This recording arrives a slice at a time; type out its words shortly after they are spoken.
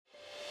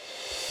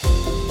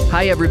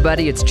Hi,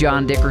 everybody. It's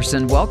John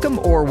Dickerson.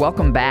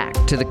 Welcome back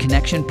to the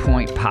Connection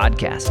Point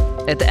podcast.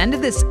 At the end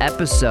of this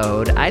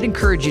episode, I'd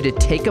encourage you to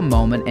take a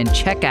moment and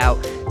check out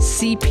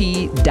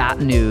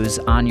cp.news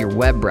on your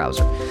web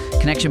browser.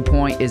 Connection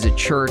Point is a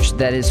church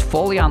that is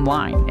fully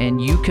online,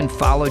 and you can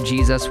follow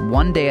Jesus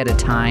one day at a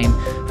time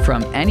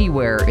from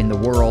anywhere in the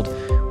world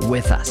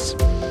with us.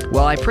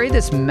 Well, I pray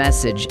this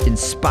message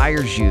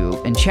inspires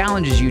you and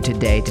challenges you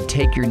today to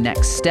take your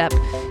next step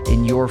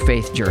in your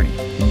faith journey.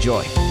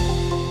 Enjoy.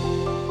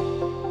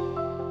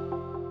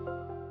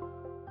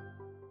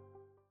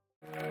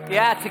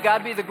 Yeah, to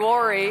God be the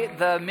glory.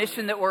 The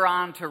mission that we're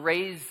on to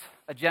raise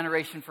a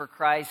generation for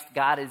Christ,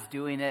 God is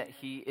doing it.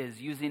 He is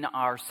using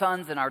our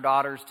sons and our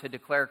daughters to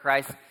declare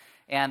Christ.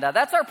 And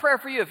that's our prayer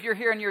for you. If you're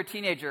here and you're a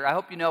teenager, I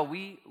hope you know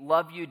we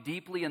love you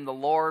deeply in the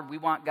Lord. We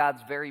want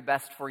God's very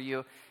best for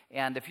you.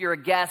 And if you're a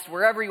guest,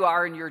 wherever you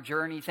are in your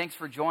journey, thanks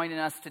for joining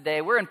us today.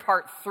 We're in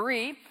part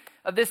 3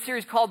 of this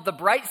series called The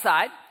Bright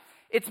Side.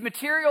 It's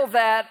material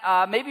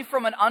that maybe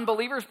from an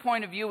unbeliever's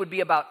point of view would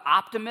be about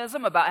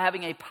optimism, about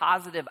having a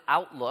positive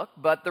outlook.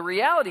 But the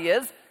reality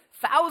is,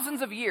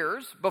 thousands of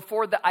years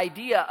before the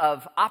idea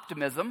of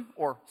optimism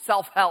or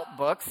self-help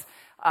books,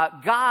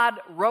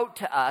 God wrote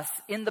to us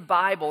in the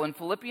Bible in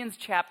Philippians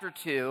chapter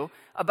 2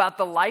 about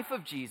the life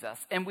of Jesus.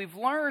 And we've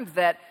learned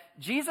that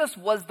Jesus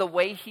was the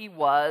way he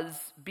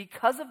was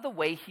because of the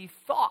way he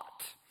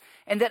thought.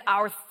 And that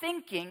our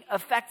thinking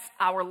affects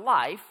our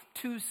life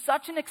to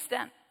such an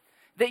extent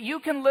that you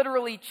can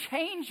literally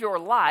change your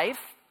life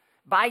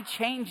by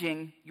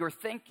changing your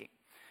thinking.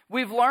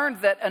 We've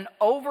learned that an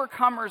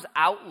overcomer's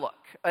outlook,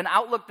 an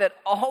outlook that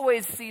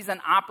always sees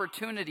an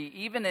opportunity,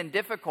 even in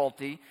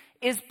difficulty,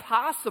 is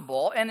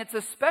possible, and it's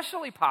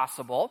especially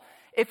possible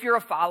if you're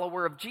a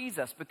follower of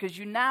Jesus, because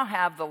you now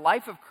have the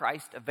life of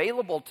Christ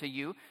available to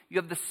you. You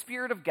have the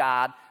Spirit of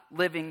God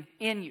living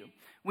in you.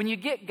 When you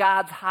get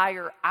God's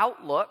higher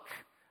outlook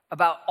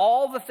about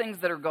all the things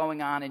that are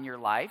going on in your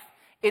life,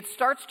 it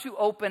starts to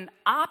open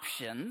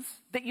options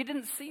that you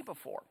didn't see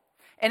before.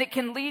 And it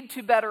can lead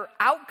to better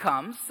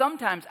outcomes,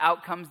 sometimes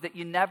outcomes that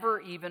you never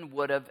even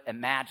would have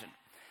imagined.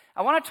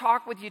 I want to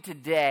talk with you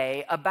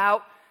today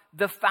about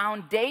the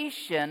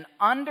foundation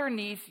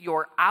underneath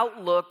your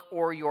outlook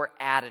or your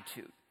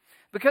attitude.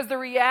 Because the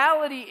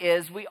reality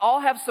is we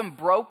all have some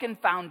broken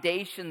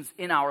foundations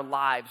in our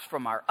lives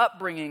from our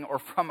upbringing or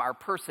from our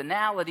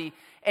personality.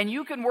 And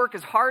you can work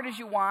as hard as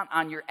you want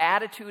on your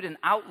attitude and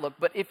outlook,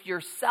 but if your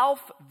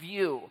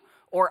self-view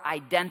or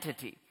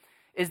identity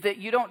is that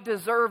you don't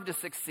deserve to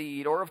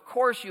succeed, or of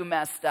course you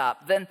messed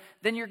up, then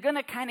you're going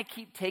to kind of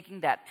keep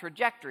taking that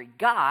trajectory.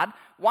 God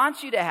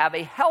wants you to have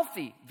a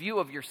healthy view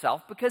of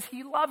yourself because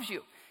he loves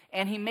you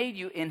and he made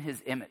you in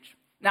his image.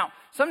 Now,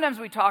 sometimes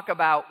we talk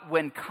about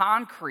when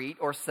concrete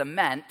or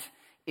cement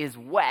is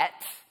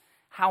wet,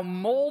 how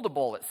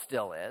moldable it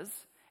still is.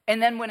 And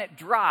then when it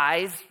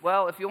dries,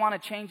 well, if you want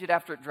to change it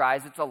after it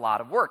dries, it's a lot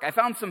of work. I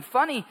found some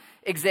funny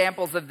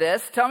examples of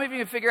this. Tell me if you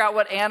can figure out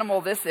what animal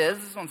this is.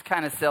 This one's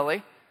kind of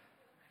silly.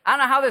 I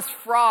don't know how this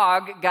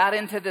frog got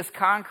into this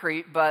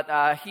concrete,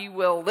 but he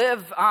will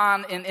live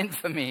on in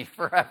infamy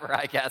forever,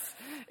 I guess,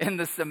 in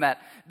the cement.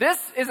 This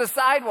is a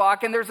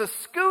sidewalk, and there's a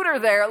scooter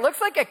there. It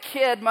looks like a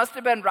kid must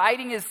have been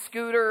riding his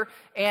scooter,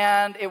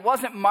 and it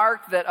wasn't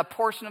marked that a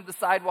portion of the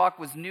sidewalk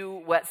was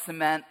new wet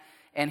cement,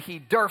 and he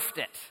durfed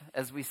it,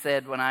 as we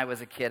said when I was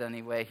a kid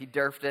anyway. He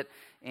durfed it,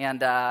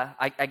 and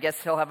I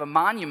guess he'll have a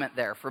monument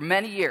there for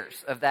many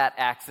years of that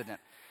accident.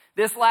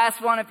 This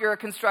last one, if you're a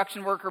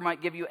construction worker,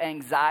 might give you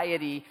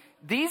anxiety.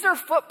 These are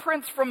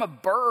footprints from a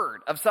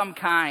bird of some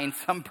kind.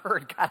 Some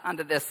bird got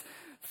onto this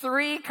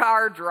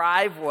 3-car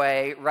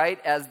driveway right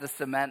as the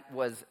cement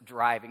was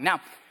driving.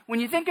 Now,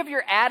 when you think of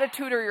your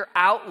attitude or your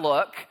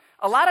outlook,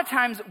 a lot of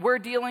times we're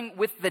dealing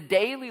with the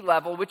daily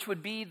level, which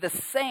would be the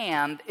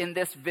sand in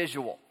this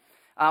visual.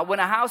 When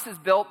a house is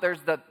built,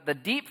 there's the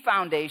deep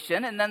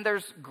foundation, and then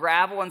there's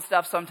gravel and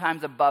stuff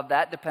sometimes above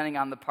that, depending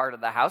on the part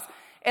of the house.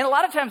 And a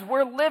lot of times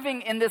we're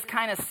living in this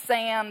kind of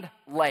sand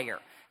layer.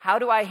 How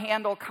do I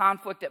handle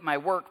conflict at my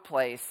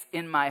workplace,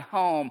 in my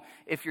home?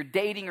 If you're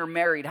dating or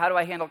married, how do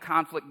I handle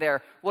conflict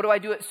there? What do I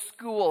do at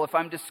school if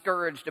I'm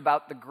discouraged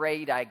about the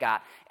grade I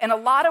got? And a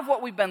lot of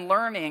what we've been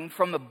learning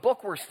from the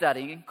book we're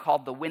studying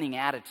called The Winning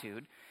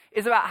Attitude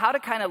is about how to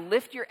kind of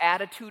lift your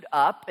attitude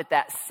up at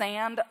that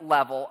sand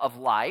level of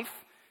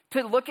life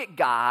to look at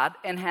God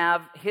and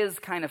have his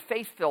kind of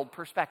faith-filled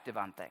perspective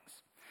on things.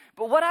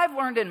 But what I've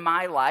learned in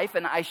my life,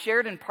 and I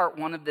shared in part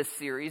 1 of this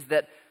series,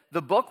 that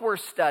the book we're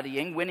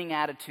studying, Winning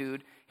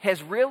Attitude,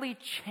 has really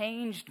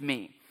changed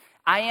me.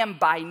 I am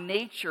by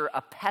nature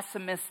a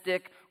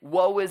pessimistic,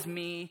 woe is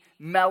me,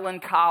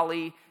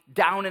 melancholy,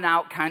 down and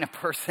out kind of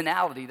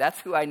personality. That's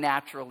who I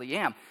naturally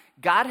am.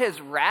 God has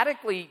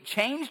radically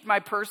changed my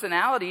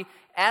personality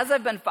as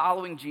I've been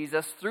following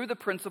Jesus through the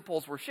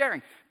principles we're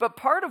sharing. But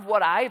part of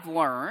what I've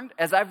learned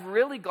as I've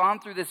really gone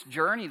through this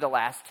journey the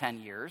last 10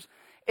 years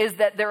is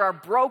that there are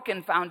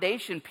broken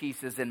foundation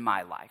pieces in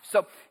my life.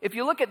 So if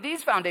you look at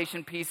these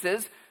foundation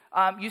pieces,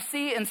 You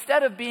see,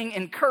 instead of being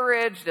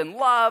encouraged and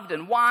loved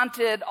and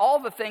wanted, all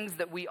the things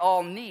that we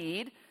all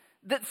need,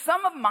 that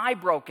some of my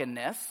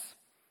brokenness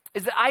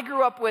is that I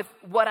grew up with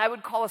what I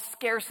would call a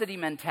scarcity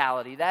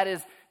mentality. That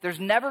is, there's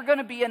never going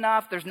to be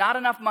enough. There's not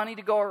enough money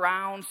to go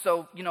around.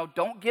 So,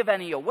 don't give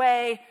any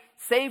away.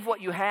 Save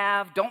what you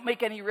have. Don't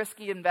make any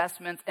risky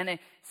investments. And a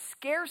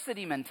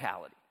scarcity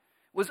mentality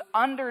was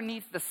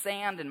underneath the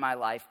sand in my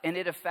life. And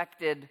it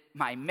affected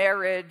my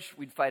marriage.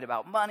 We'd fight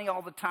about money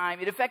all the time.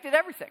 It affected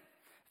everything.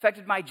 It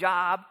affected my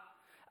job.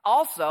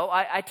 Also,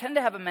 I tend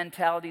to have a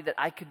mentality that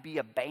I could be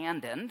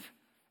abandoned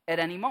at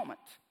any moment.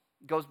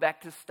 It goes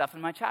back to stuff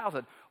in my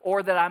childhood.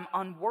 Or that I'm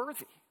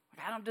unworthy.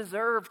 I don't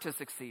deserve to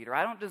succeed, or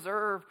I don't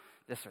deserve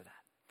this or that.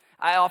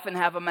 I often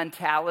have a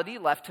mentality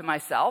left to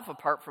myself,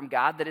 apart from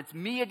God, that it's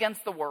me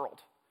against the world.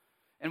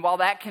 And while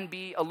that can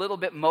be a little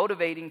bit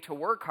motivating to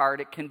work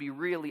hard, it can be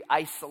really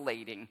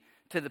isolating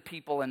to the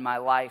people in my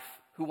life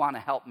who want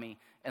to help me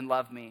and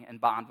love me and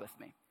bond with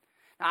me.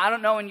 Now, I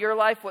don't know in your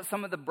life what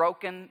some of the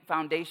broken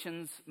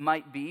foundations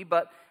might be,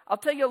 but I'll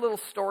tell you a little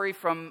story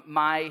from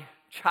my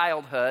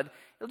childhood.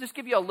 It'll just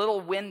give you a little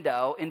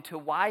window into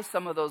why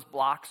some of those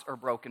blocks are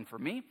broken for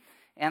me.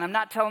 And I'm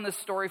not telling this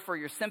story for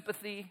your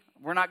sympathy.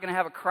 We're not going to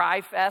have a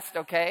cry fest,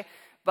 okay?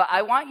 But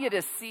I want you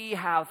to see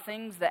how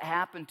things that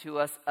happen to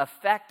us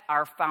affect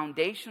our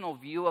foundational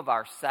view of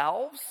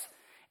ourselves.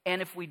 And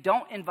if we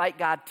don't invite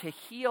God to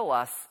heal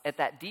us at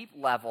that deep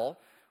level,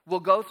 we'll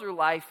go through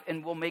life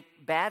and we'll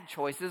make bad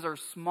choices or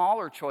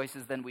smaller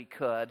choices than we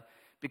could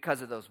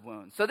because of those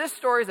wounds. So this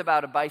story is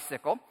about a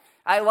bicycle.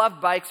 I loved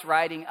bikes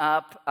growing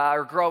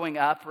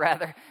up,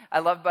 rather. I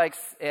loved bikes,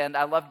 and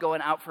I loved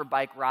going out for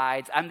bike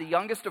rides. I'm the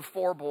youngest of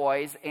 4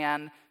 boys,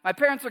 and my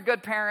parents are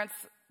good parents.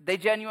 They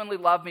genuinely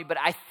love me, but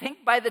I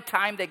think by the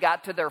time they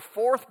got to their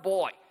 4th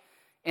boy,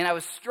 and I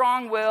was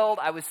strong-willed,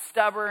 I was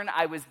stubborn,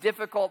 I was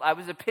difficult, I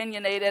was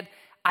opinionated,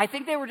 I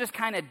think they were just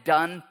kind of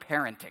done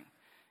parenting.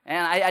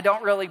 And I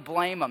don't really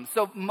blame them.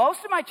 So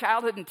most of my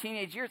childhood and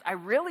teenage years, I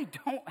really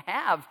don't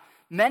have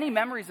many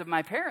memories of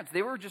my parents.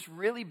 They were just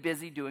really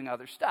busy doing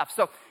other stuff.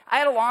 So I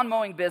had a lawn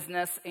mowing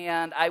business,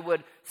 and I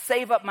would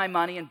save up my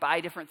money and buy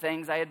different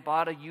things. I had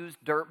bought a used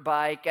dirt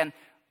bike, and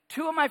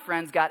 2 of my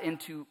friends got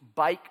into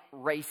bike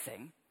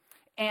racing,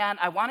 and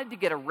I wanted to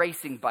get a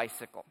racing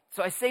bicycle.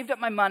 So I saved up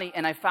my money,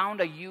 and I found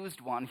a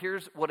used one.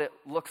 Here's what it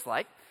looks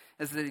like.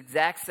 This is the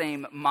exact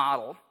same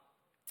model.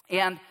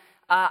 And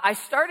I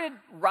started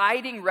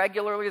riding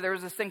regularly. There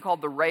was this thing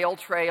called the rail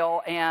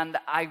trail, and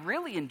I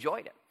really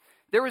enjoyed it.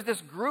 There was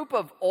this group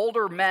of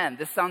older men.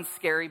 This sounds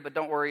scary, but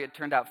don't worry, it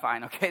turned out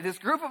fine, okay? This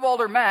group of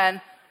older men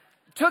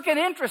took an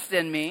interest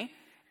in me,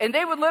 and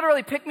they would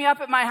literally pick me up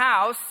at my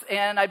house,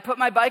 and I'd put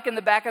my bike in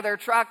the back of their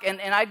truck,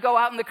 and I'd go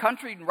out in the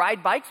country and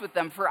ride bikes with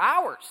them for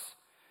hours.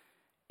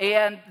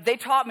 And they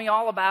taught me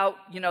all about,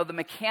 the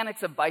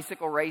mechanics of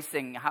bicycle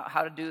racing,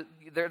 how to do,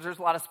 there's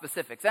a lot of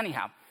specifics.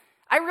 Anyhow,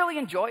 I really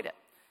enjoyed it.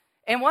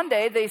 And one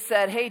day they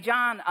said, hey,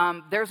 John,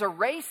 there's a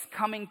race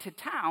coming to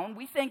town.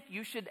 We think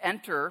you should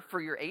enter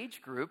for your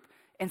age group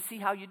and see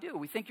how you do.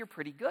 We think you're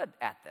pretty good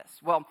at this.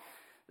 Well,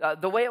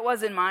 the way it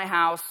was in my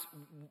house,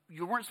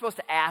 you weren't supposed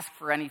to ask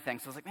for anything.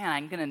 So I was like, man,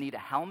 I'm going to need a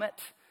helmet.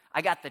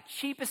 I got the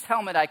cheapest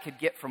helmet I could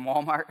get from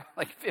Walmart,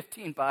 like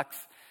 $15.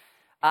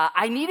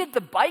 I needed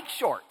the bike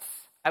shorts.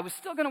 I was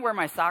still going to wear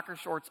my soccer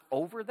shorts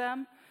over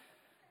them.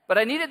 But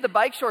I needed the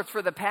bike shorts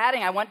for the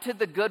padding. I went to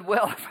the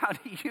Goodwill. I found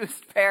a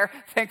used pair.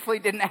 Thankfully,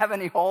 didn't have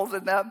any holes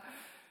in them.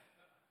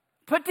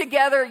 Put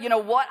together,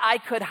 what I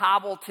could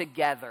hobble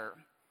together.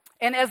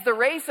 And as the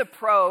race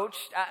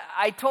approached,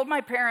 I told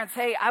my parents,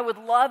 hey, I would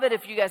love it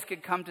if you guys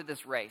could come to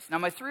this race. Now,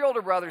 my 3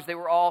 older brothers, they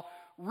were all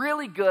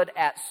really good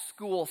at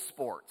school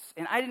sports.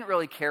 And I didn't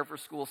really care for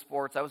school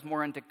sports. I was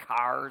more into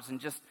cars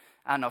and just,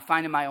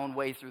 finding my own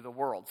way through the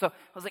world. So I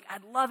was like,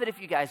 I'd love it if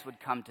you guys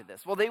would come to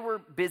this. Well, they were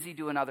busy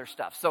doing other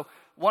stuff. So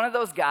one of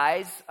those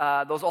guys,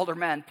 those older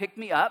men, picked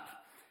me up,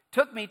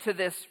 took me to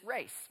this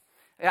race.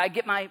 I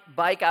get my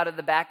bike out of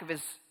the back of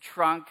his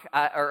trunk,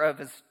 or of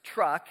his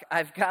truck.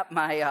 I've got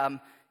my,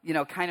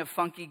 kind of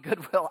funky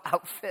Goodwill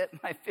outfit,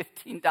 my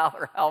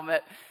 $15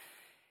 helmet.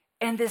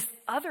 And this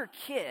other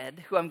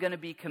kid who I'm going to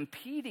be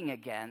competing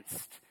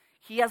against,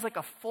 he has like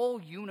a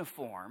full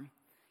uniform.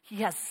 He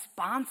has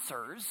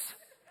sponsors.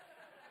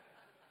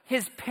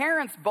 His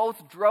parents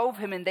both drove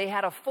him, and they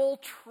had a full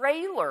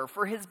trailer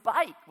for his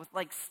bike with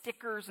like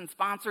stickers and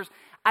sponsors.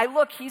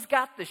 He's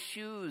got the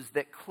shoes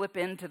that clip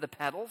into the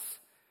pedals.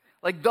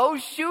 Like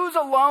those shoes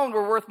alone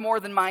were worth more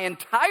than my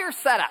entire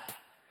setup.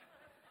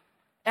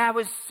 And I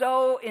was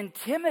so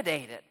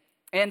intimidated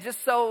and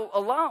just so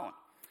alone.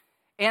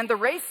 And the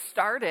race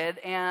started,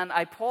 and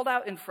I pulled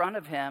out in front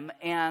of him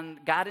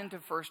and got into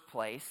first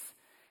place.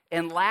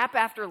 And lap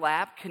after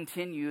lap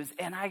continues,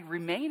 and I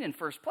remain in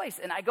first place.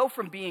 And I go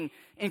from being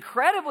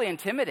incredibly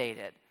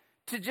intimidated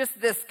to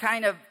just this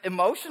kind of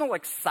emotional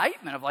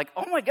excitement of like,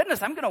 oh my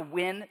goodness, I'm going to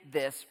win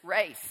this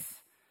race.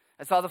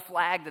 I saw the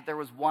flag that there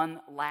was 1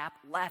 lap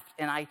left,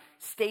 and I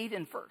stayed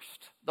in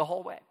first the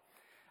whole way.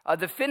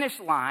 The finish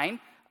line,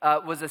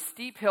 was a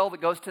steep hill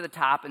that goes to the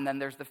top, and then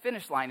there's the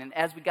finish line. And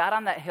as we got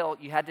on that hill,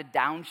 you had to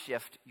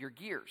downshift your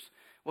gears.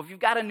 Well, if you've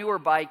got a newer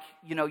bike,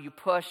 you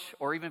push,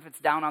 or even if it's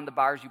down on the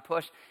bars, you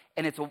push,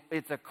 and it's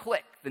a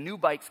click. The new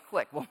bikes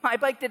click. Well, my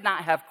bike did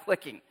not have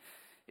clicking.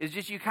 It's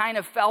just you kind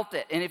of felt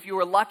it. And if you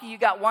were lucky, you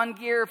got one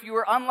gear. If you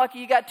were unlucky,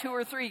 you got 2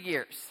 or 3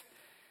 gears.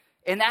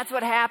 And that's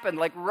what happened.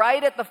 Like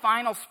right at the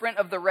final sprint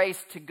of the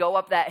race to go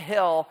up that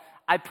hill,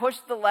 I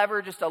pushed the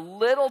lever just a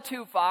little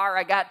too far.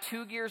 I got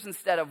 2 gears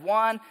instead of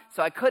 1,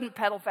 so I couldn't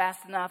pedal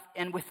fast enough.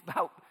 And with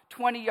about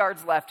 20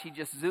 yards left, he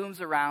just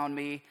zooms around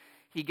me.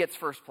 He gets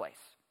first place.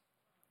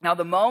 Now,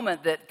 the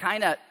moment that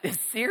kind of is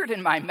seared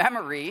in my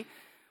memory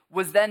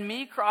was then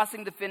me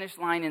crossing the finish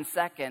line in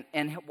second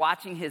and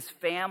watching his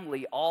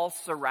family all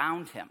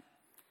surround him.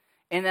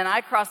 And then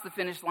I cross the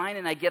finish line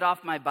and I get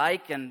off my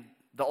bike, and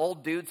the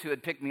old dudes who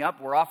had picked me up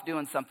were off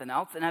doing something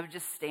else, and I was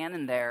just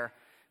standing there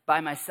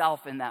by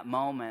myself in that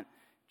moment,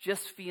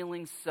 just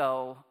feeling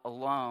so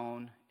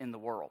alone in the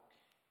world.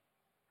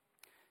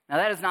 Now,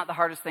 that is not the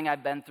hardest thing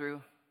I've been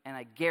through, and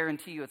I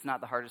guarantee you it's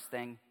not the hardest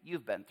thing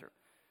you've been through.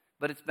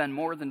 But it's been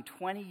more than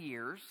 20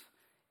 years,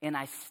 and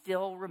I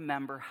still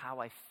remember how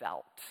I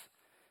felt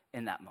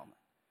in that moment.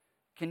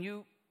 Can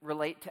you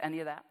relate to any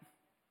of that?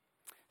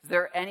 Is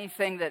there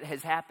anything that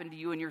has happened to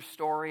you in your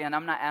story? And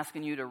I'm not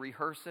asking you to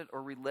rehearse it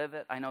or relive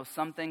it. I know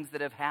some things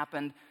that have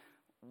happened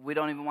we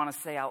don't even want to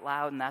say out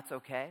loud, and that's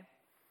okay.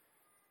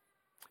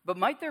 But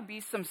might there be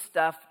some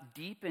stuff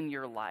deep in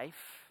your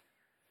life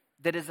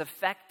that is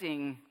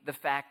affecting the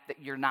fact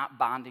that you're not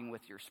bonding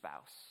with your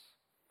spouse?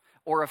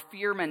 Or a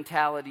fear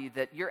mentality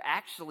that you're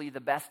actually the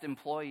best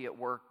employee at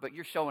work, but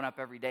you're showing up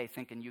every day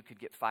thinking you could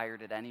get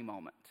fired at any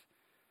moment?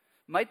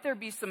 Might there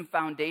be some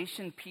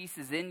foundation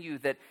pieces in you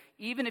that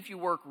even if you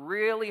work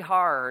really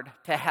hard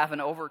to have an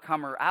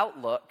overcomer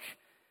outlook,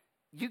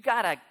 you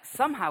got to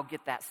somehow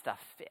get that stuff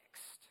fixed?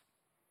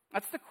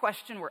 That's the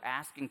question we're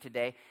asking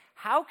today.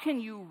 How can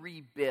you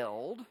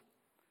rebuild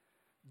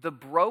the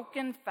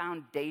broken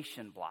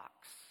foundation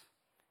blocks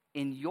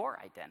in your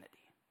identity?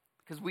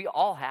 Because we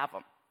all have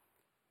them.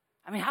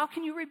 I mean, how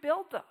can you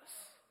rebuild those?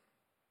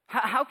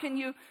 How can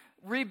you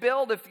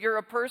rebuild if you're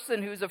a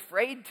person who's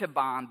afraid to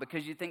bond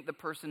because you think the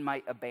person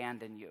might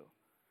abandon you?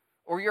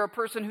 Or you're a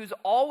person who's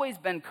always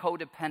been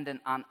codependent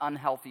on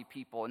unhealthy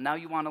people and now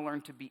you want to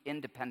learn to be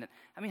independent.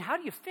 I mean, how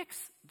do you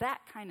fix that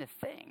kind of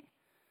thing?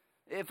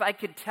 If I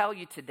could tell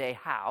you today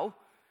how,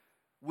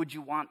 would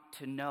you want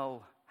to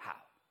know how?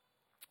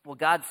 Well,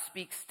 God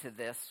speaks to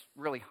this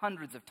really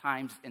hundreds of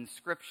times in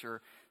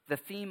Scripture, the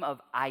theme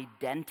of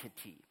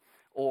identity,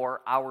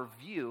 or our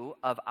view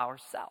of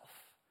ourself.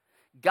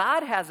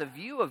 God has a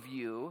view of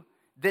you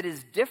that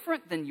is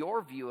different than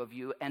your view of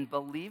you, and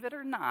believe it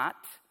or not,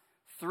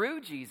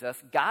 through Jesus,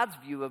 God's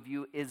view of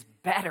you is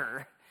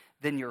better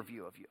than your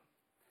view of you.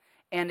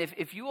 And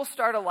if you will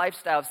start a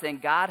lifestyle of saying,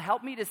 God,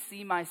 help me to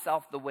see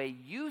myself the way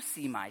you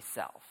see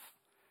myself,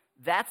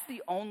 that's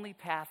the only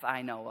path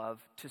I know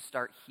of to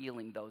start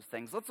healing those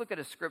things. Let's look at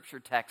a scripture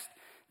text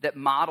that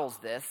models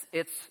this.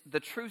 It's the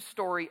true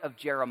story of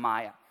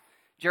Jeremiah.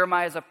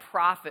 Jeremiah is a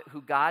prophet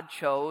who God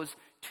chose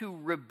to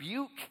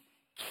rebuke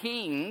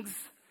kings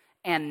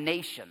and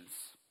nations.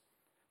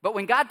 But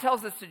when God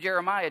tells this to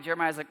Jeremiah,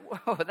 Jeremiah's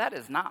like, whoa, that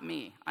is not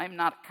me. I'm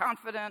not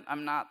confident.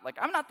 I'm not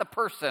the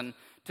person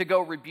to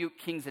go rebuke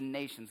kings and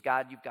nations.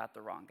 God, you've got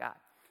the wrong guy.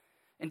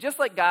 And just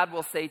like God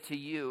will say to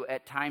you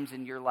at times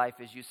in your life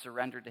as you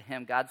surrender to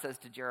him, God says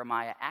to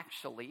Jeremiah,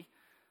 actually,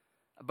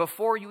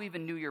 before you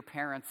even knew your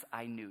parents,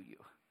 I knew you.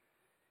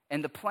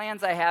 And the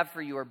plans I have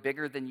for you are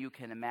bigger than you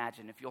can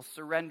imagine. If you'll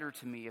surrender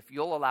to me, if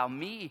you'll allow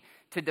me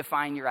to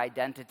define your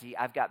identity,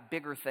 I've got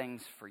bigger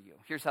things for you.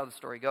 Here's how the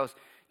story goes.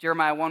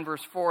 Jeremiah 1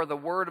 verse 4, the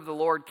word of the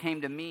Lord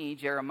came to me,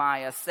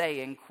 Jeremiah,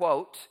 saying,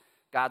 quote,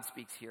 God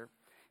speaks here,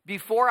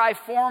 before I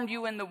formed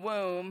you in the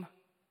womb,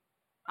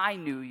 I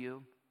knew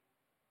you.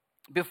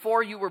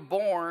 Before you were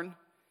born,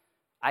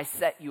 I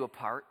set you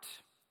apart.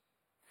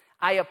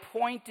 I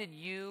appointed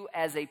you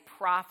as a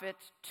prophet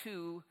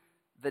to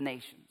the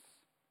nations.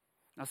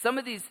 Now, some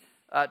of these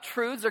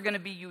truths are going to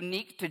be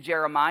unique to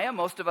Jeremiah.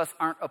 Most of us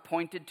aren't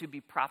appointed to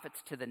be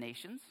prophets to the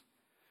nations.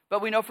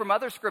 But we know from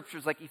other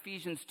scriptures like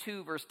Ephesians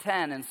 2, verse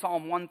 10 and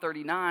Psalm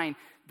 139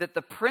 that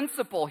the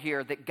principle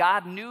here that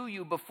God knew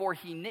you before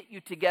he knit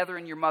you together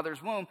in your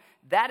mother's womb,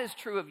 that is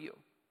true of you.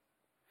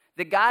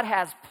 That God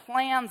has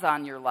plans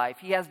on your life.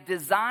 He has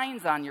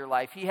designs on your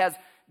life. He has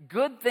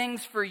good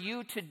things for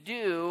you to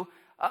do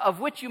of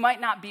which you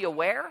might not be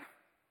aware.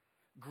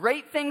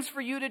 Great things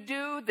for you to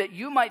do that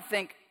you might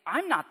think,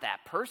 I'm not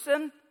that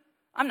person.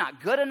 I'm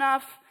not good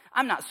enough.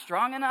 I'm not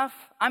strong enough.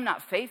 I'm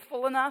not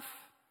faithful enough.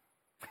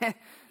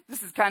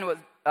 This is kind of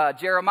what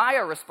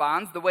Jeremiah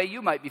responds the way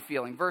you might be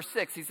feeling. Verse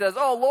 6, he says,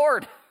 oh,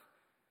 Lord,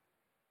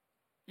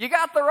 you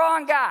got the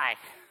wrong guy.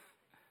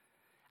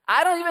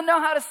 I don't even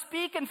know how to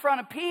speak in front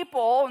of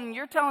people, and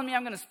you're telling me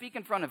I'm going to speak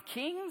in front of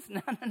kings?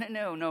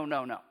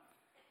 No.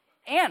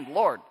 And,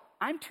 Lord,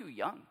 I'm too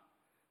young.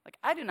 Like,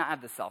 I do not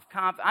have the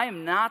self-confidence. I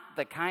am not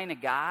the kind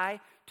of guy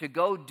to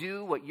go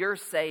do what you're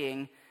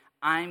saying.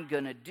 I'm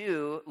going to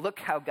do. Look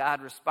how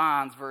God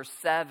responds. Verse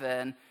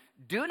 7,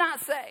 do not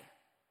say,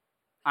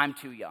 I'm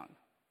too young.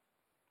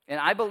 And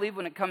I believe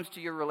when it comes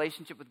to your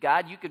relationship with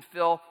God, you could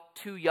fill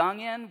too young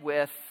in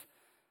with,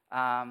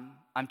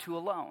 I'm too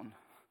alone.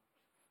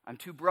 I'm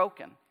too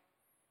broken.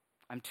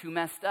 I'm too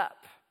messed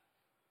up.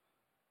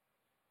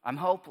 I'm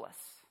hopeless.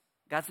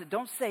 God said,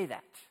 don't say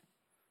that.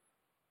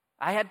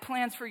 I had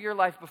plans for your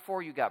life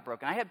before you got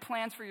broken. I had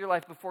plans for your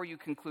life before you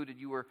concluded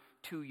you were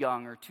too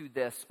young or too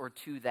this or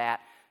too that.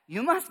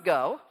 You must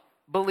go,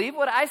 believe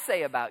what I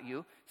say about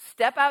you,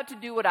 step out to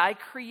do what I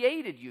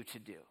created you to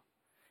do,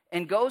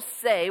 and go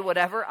say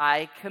whatever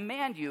I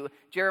command you.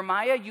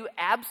 Jeremiah, you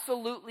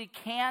absolutely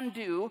can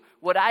do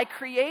what I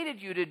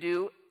created you to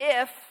do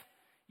if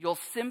you'll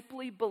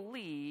simply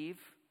believe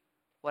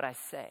what I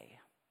say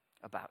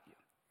about you.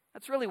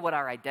 That's really what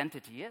our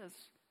identity is,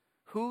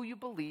 who you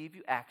believe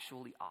you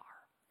actually are.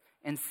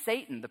 And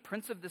Satan, the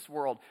prince of this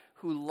world,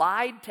 who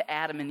lied to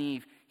Adam and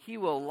Eve, he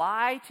will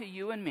lie to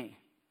you and me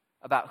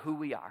about who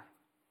we are,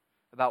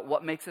 about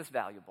what makes us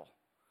valuable,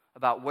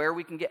 about where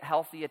we can get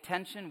healthy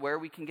attention, where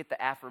we can get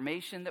the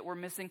affirmation that we're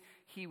missing.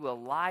 He will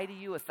lie to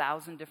you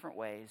 1,000 different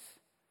ways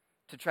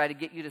to try to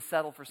get you to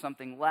settle for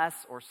something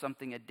less or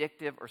something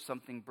addictive or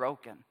something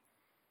broken.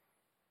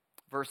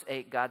 Verse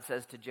 8, God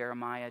says to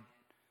Jeremiah,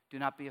 do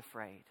not be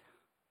afraid.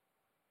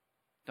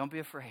 Don't be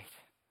afraid.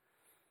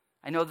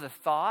 I know the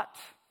thought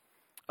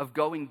of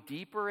going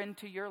deeper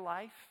into your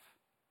life,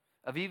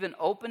 of even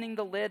opening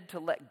the lid to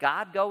let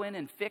God go in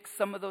and fix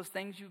some of those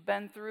things you've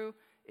been through,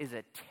 is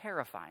a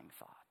terrifying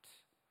thought.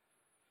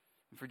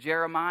 And for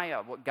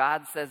Jeremiah, what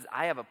God says,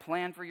 I have a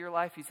plan for your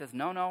life. He says,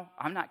 no,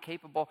 I'm not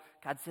capable.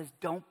 God says,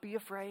 don't be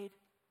afraid.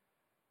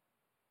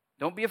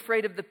 Don't be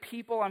afraid of the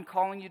people I'm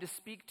calling you to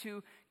speak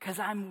to, because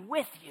I'm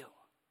with you.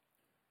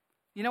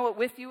 You know what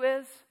with you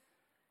is?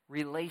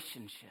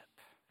 Relationship.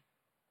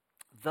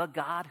 The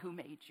God who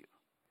made you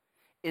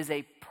is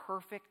a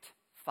perfect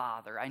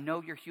father. I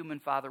know your human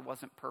father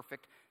wasn't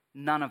perfect.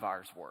 None of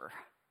ours were.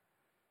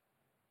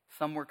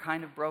 Some were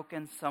kind of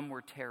broken, some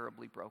were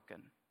terribly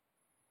broken.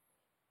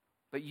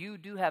 But you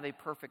do have a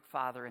perfect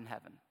Father in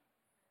heaven.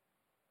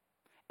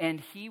 And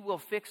he will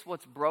fix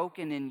what's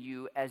broken in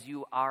you as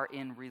you are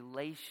in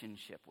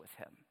relationship with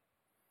him.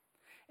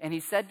 And he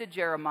said to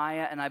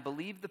Jeremiah, and I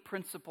believe the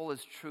principle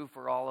is true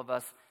for all of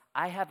us,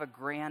 I have a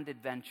grand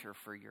adventure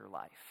for your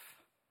life.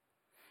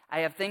 I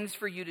have things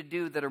for you to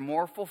do that are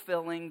more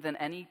fulfilling than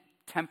any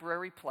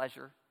temporary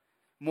pleasure,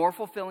 more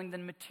fulfilling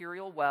than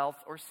material wealth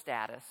or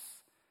status.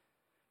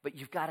 But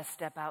you've got to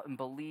step out and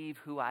believe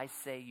who I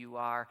say you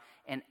are.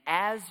 And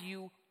as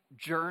you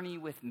journey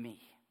with me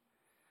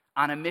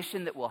on a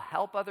mission that will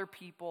help other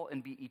people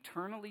and be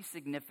eternally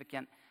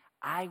significant,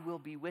 I will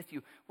be with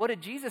you. What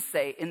did Jesus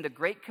say in the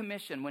Great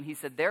Commission when he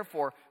said,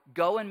 therefore,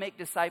 go and make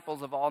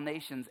disciples of all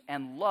nations,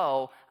 and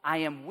lo, I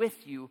am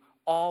with you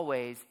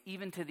always,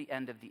 even to the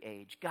end of the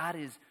age. God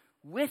is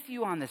with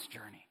you on this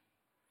journey.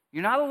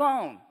 You're not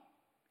alone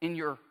in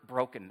your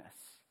brokenness.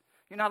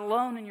 You're not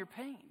alone in your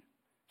pain.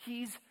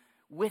 He's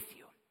with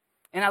you.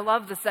 And I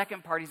love the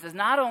second part. He says,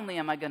 not only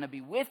am I going to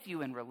be with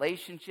you in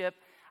relationship,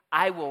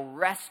 I will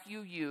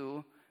rescue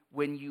you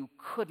when you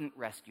couldn't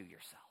rescue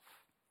yourself.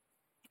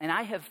 And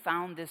I have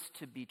found this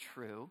to be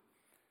true,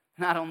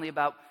 not only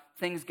about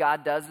things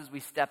God does as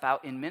we step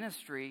out in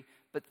ministry,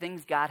 but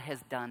things God has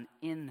done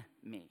in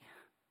me.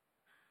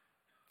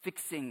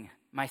 Fixing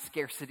my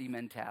scarcity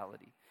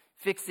mentality.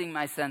 Fixing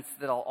my sense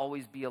that I'll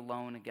always be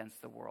alone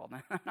against the world.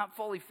 I'm not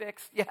fully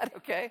fixed yet,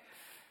 okay?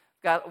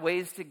 Got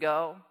ways to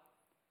go.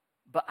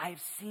 But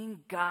I've seen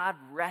God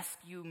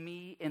rescue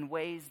me in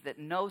ways that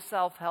no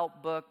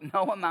self-help book,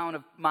 no amount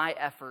of my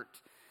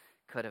effort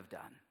could have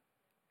done.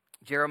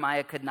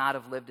 Jeremiah could not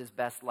have lived his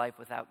best life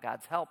without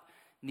God's help.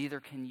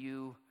 Neither can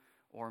you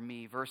or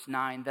me. Verse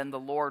 9, then the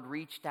Lord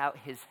reached out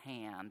his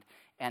hand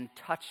and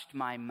touched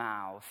my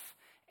mouth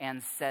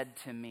and said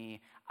to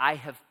me, I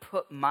have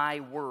put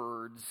my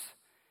words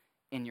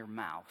in your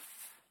mouth.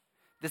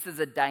 This is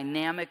a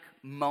dynamic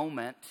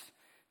moment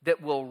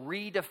that will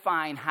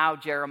redefine how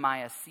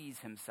Jeremiah sees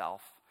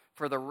himself.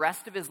 For the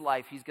rest of his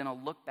life, he's going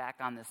to look back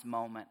on this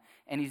moment,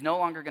 and he's no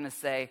longer going to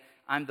say,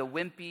 I'm the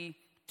wimpy,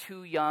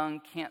 too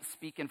young, can't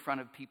speak in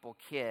front of people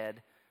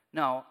kid.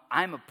 No,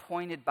 I'm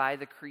appointed by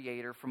the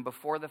Creator from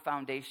before the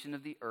foundation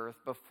of the earth.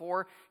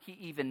 Before he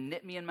even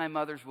knit me in my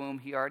mother's womb,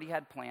 he already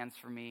had plans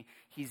for me.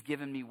 He's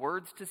given me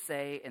words to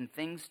say and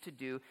things to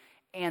do,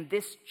 and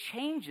this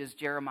changes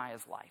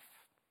Jeremiah's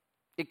life.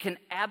 It can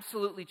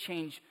absolutely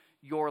change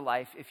your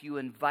life if you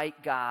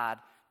invite God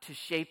to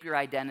shape your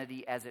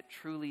identity as it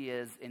truly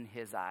is in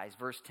his eyes.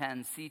 Verse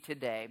 10, see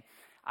today,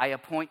 I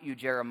appoint you,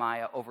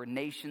 Jeremiah, over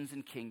nations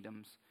and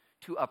kingdoms,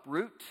 to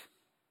uproot,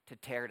 to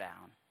tear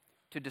down,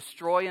 to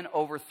destroy and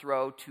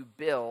overthrow, to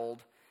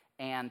build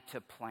and to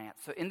plant.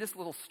 So in this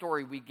little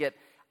story, we get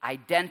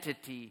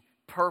identity,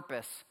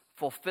 purpose,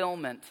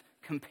 fulfillment,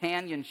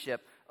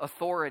 companionship,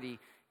 authority,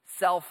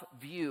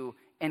 self-view,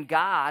 and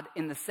God,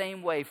 in the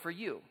same way for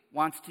you,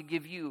 wants to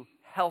give you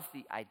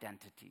healthy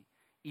identity,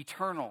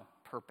 eternal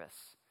purpose,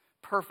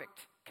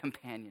 perfect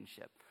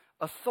companionship,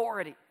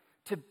 authority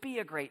to be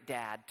a great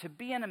dad, to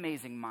be an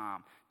amazing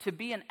mom, to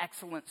be an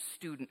excellent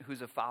student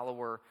who's a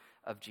follower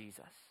of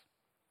Jesus.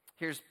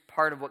 Here's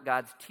part of what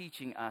God's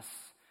teaching us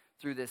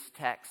through this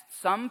text.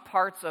 Some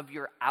parts of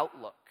your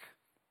outlook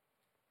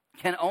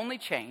can only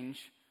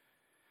change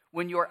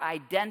when your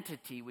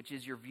identity, which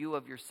is your view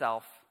of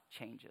yourself,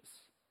 changes.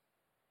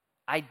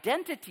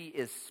 Identity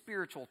is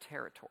spiritual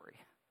territory.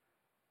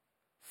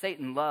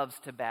 Satan loves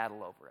to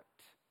battle over it.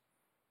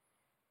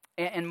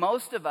 And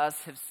most of us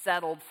have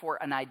settled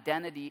for an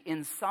identity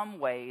in some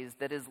ways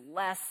that is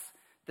less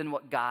than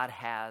what God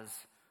has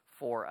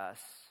for us.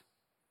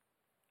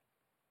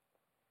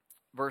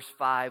 Verse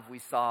 5 we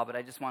saw, but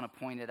I just want to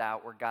point it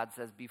out where God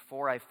says,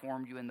 before I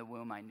formed you in the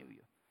womb, I knew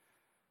you.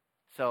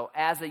 So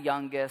as a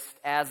youngest,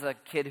 as a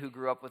kid who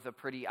grew up with a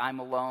pretty I'm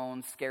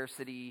alone,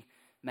 scarcity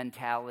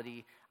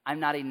mentality, I'm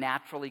not a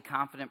naturally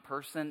confident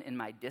person in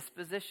my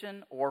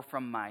disposition or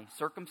from my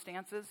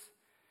circumstances.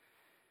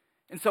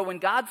 And so when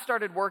God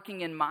started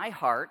working in my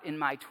heart in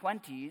my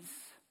 20s,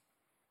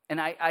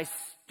 and I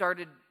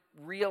started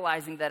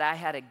realizing that I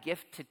had a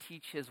gift to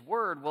teach his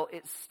word, well,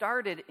 it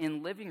started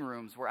in living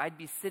rooms where I'd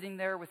be sitting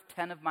there with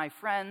 10 of my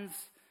friends,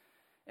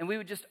 and we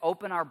would just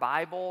open our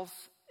Bibles,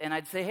 and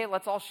I'd say, hey,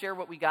 let's all share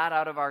what we got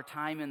out of our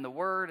time in the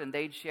word, and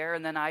they'd share,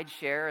 and then I'd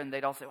share, and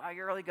they'd all say, wow,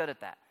 you're really good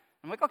at that.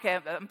 I'm like, okay,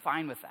 I'm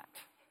fine with that.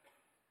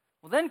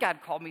 Well, then God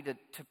called me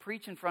to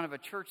preach in front of a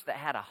church that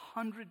had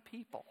 100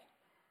 people.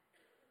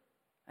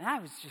 And I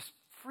was just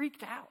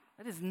freaked out.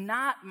 That is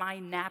not my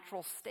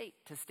natural state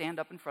to stand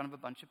up in front of a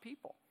bunch of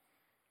people.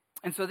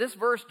 And so this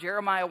verse,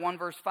 Jeremiah 1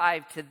 verse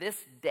 5, to this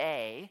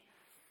day,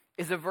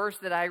 is a verse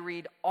that I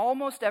read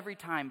almost every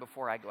time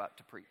before I go out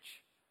to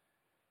preach.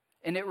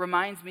 And it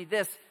reminds me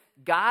this: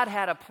 God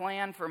had a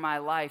plan for my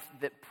life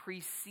that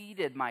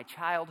preceded my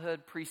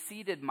childhood,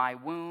 preceded my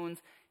wounds.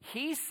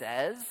 He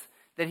says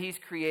that he's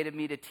created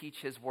me to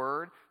teach his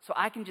word, so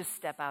I can just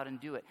step out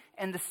and do it.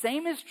 And the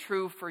same is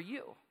true for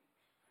you.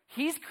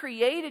 He's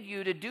created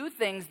you to do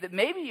things that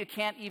maybe you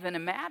can't even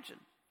imagine.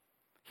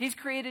 He's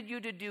created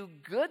you to do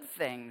good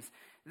things.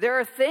 There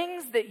are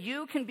things that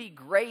you can be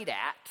great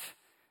at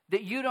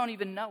that you don't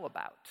even know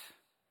about.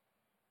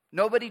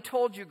 Nobody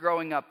told you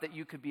growing up that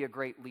you could be a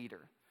great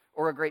leader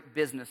or a great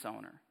business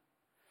owner.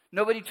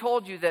 Nobody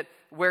told you that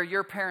where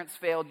your parents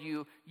failed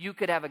you, you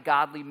could have a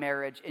godly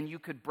marriage and you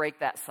could break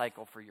that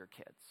cycle for your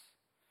kids.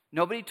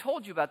 Nobody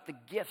told you about the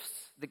gifts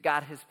that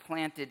God has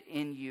planted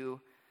in you.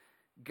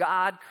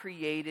 God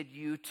created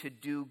you to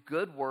do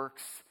good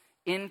works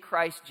in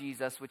Christ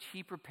Jesus, which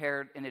he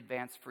prepared in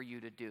advance for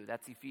you to do.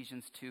 That's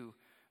Ephesians 2,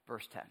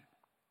 verse 10.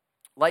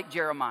 Like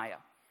Jeremiah,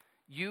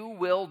 you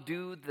will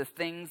do the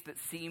things that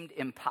seemed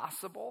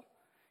impossible.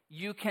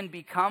 You can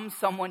become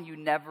someone you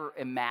never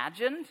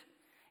imagined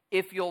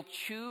if you'll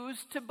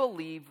choose to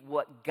believe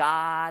what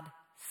God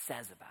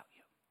says about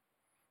you.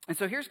 And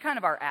so here's kind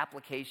of our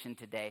application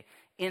today.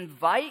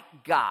 Invite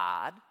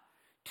God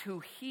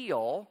to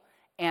heal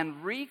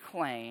and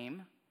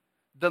reclaim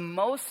the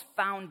most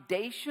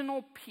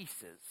foundational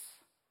pieces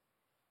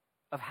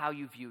of how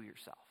you view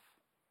yourself.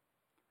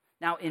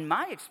 Now, in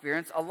my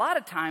experience, a lot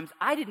of times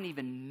I didn't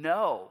even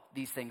know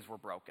these things were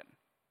broken.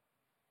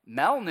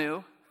 Mel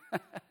knew.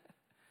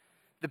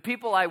 The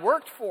people I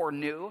worked for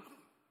knew.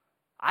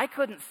 I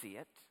couldn't see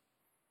it.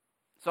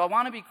 So I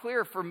want to be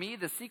clear, for me,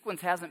 the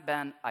sequence hasn't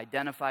been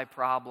identify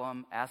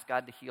problem, ask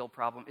God to heal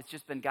problem. It's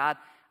just been, God,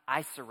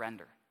 I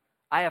surrender.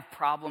 I have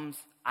problems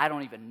I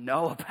don't even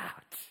know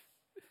about.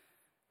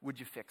 Would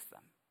you fix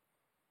them?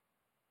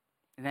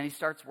 And then he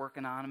starts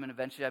working on them, and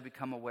eventually I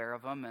become aware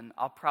of them, and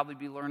I'll probably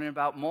be learning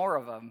about more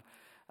of them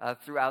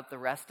throughout the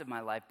rest of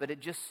my life. But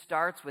it just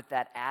starts with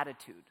that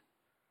attitude.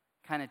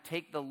 Kind of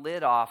take the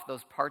lid off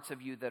those parts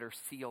of you that are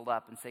sealed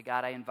up and say,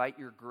 God, I invite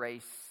your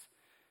grace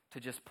to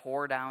just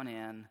pour down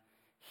in,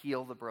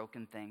 heal the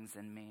broken things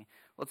in me.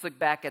 Let's look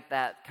back at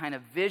that kind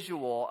of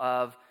visual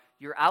of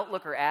your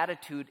outlook or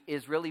attitude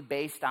is really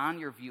based on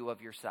your view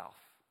of yourself.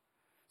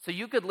 So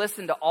you could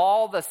listen to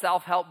all the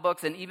self-help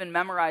books and even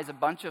memorize a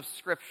bunch of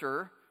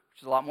scripture,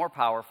 which is a lot more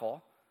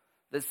powerful,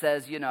 that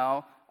says,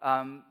 you're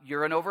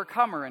an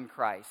overcomer in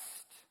Christ.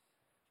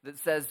 That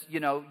says,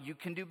 you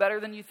can do better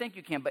than you think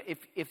you can. But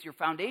if your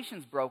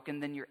foundation's broken,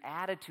 then your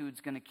attitude's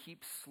going to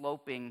keep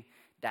sloping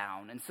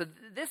down. And so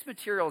this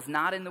material is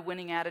not in the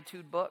Winning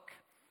Attitude book.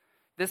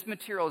 This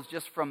material is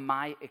just from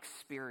my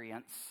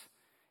experience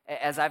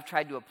as I've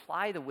tried to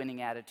apply the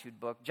Winning Attitude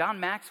book. John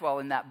Maxwell,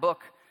 in that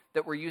book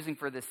that we're using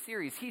for this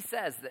series, he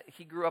says that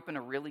he grew up in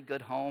a really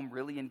good home,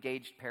 really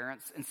engaged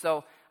parents. And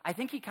so I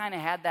think he kind of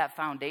had that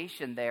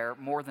foundation there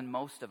more than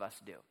most of us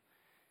do.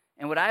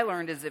 And what I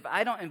learned is if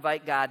I don't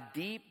invite God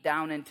deep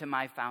down into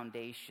my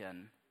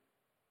foundation,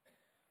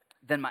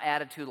 then my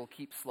attitude will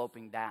keep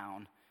sloping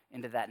down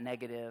into that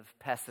negative,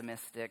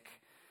 pessimistic,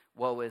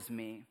 woe is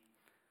me.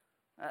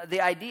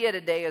 The idea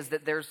today is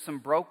that there's some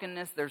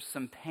brokenness, there's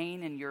some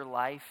pain in your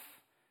life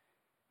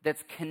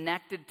that's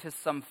connected to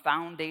some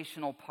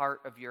foundational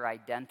part of your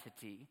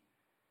identity.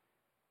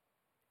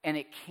 And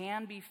it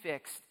can be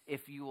fixed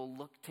if you will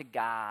look to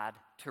God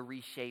to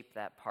reshape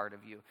that part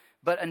of you.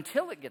 But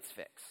until it gets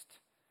fixed,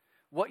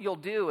 what you'll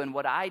do, and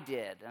what I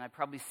did, and I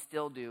probably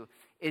still do,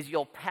 is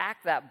you'll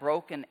pack that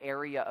broken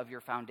area of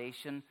your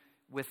foundation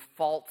with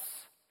false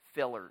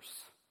fillers.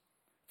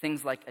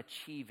 Things like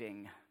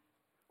achieving,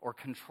 or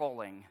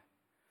controlling,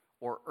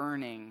 or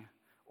earning,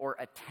 or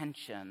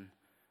attention,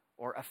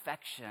 or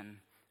affection,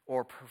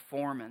 or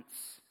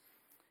performance.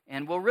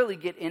 And we'll really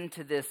get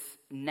into this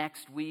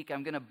next week.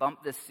 I'm going to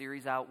bump this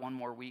series out one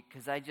more week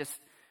because I just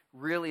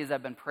really, as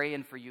I've been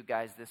praying for you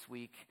guys this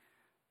week,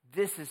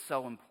 this is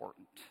so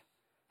important.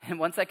 And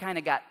once I kind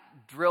of got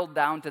drilled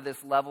down to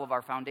this level of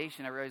our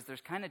foundation, I realized there's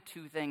kind of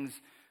two things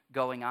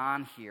going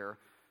on here.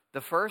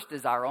 The first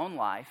is our own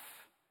life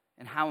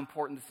and how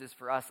important this is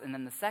for us. And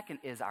then the second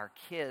is our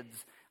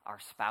kids, our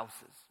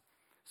spouses.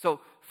 So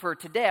for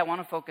today, I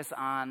want to focus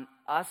on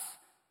us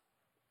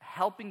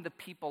helping the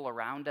people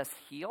around us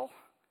heal.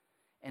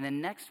 And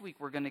then next week,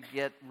 we're going to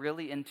get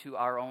really into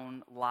our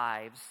own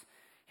lives.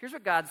 Here's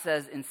what God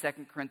says in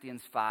 2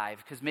 Corinthians 5,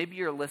 because maybe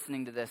you're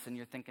listening to this and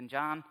you're thinking,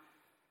 John,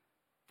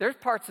 there's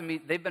parts of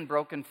me, they've been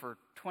broken for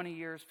 20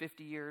 years,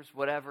 50 years,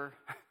 whatever.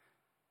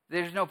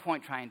 There's no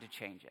point trying to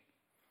change it.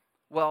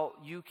 Well,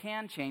 you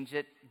can change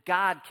it.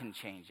 God can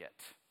change it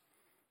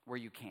where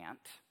you can't.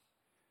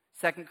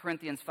 2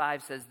 Corinthians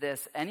 5 says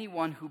this,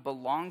 anyone who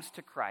belongs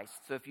to Christ,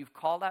 so if you've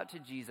called out to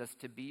Jesus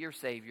to be your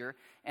Savior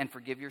and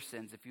forgive your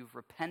sins, if you've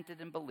repented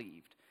and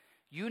believed,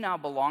 you now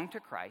belong to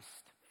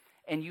Christ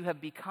and you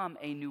have become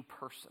a new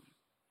person.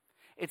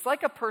 It's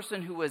like a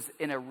person who was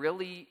in a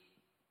really,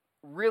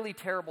 really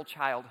terrible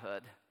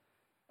childhood,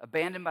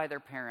 abandoned by their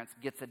parents,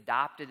 gets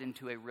adopted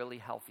into a really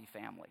healthy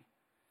family.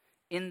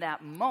 In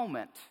that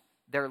moment,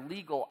 their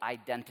legal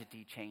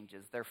identity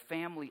changes, their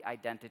family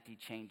identity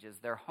changes,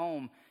 their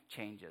home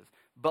changes.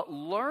 But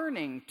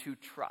learning to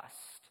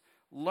trust,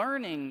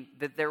 learning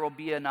that there will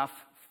be enough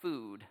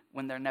food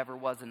when there never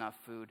was enough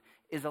food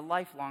is a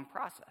lifelong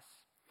process.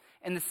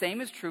 And the same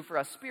is true for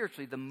us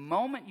spiritually. The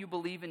moment you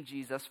believe in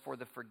Jesus for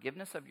the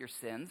forgiveness of your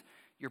sins,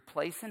 your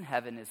place in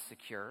heaven is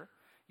secure.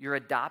 You're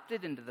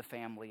adopted into the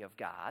family of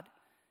God.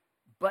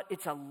 But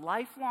it's a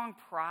lifelong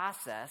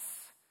process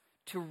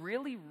to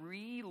really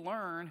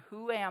relearn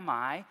who am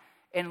I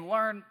and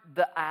learn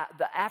the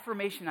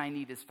affirmation I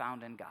need is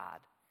found in God.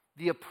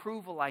 The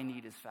approval I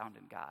need is found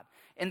in God.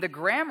 And the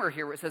grammar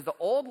here where it says the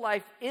old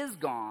life is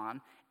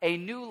gone, a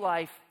new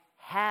life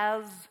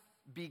has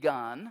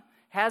begun.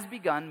 Has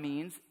begun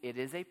means it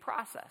is a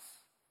process.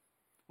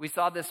 We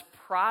saw this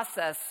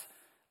process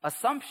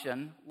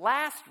assumption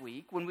last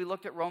week when we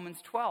looked at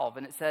Romans 12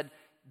 and it said,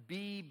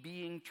 be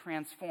being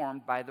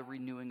transformed by the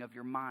renewing of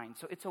your mind.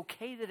 So it's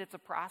okay that it's a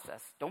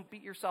process. Don't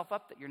beat yourself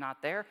up that you're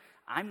not there.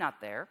 I'm not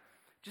there.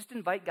 Just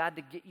invite God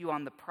to get you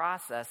on the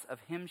process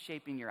of Him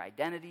shaping your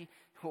identity.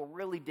 We'll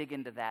really dig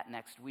into that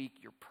next week.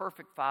 Your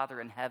perfect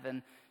Father in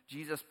heaven.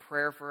 Jesus'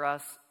 prayer for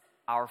us,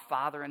 our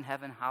Father in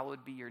heaven,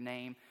 hallowed be your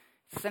name.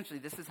 Essentially,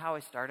 this is how I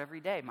start every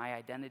day. My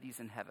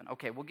identity's in heaven.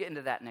 Okay, we'll get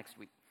into that next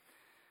week.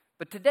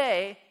 But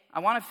today, I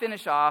want to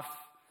finish off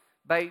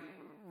by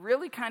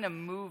really kind of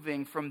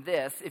moving from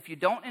this. If you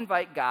don't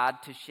invite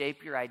God to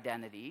shape your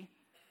identity,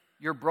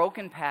 your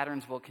broken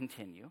patterns will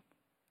continue.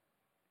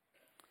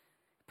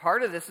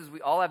 Part of this is we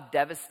all have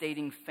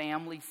devastating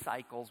family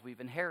cycles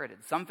we've inherited.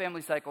 Some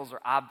family cycles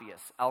are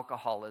obvious,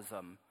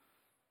 alcoholism,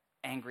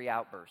 angry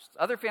outbursts.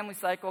 Other family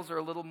cycles are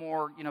a little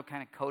more,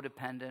 kind of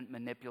codependent,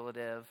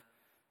 manipulative,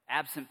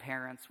 absent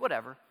parents,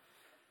 whatever.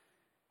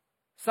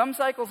 Some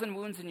cycles and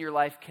wounds in your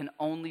life can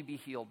only be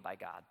healed by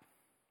God.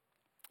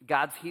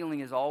 God's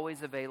healing is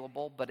always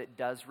available, but it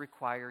does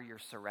require your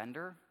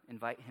surrender.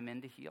 Invite Him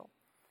in to heal.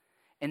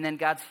 And then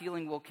God's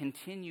healing will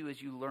continue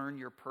as you learn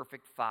your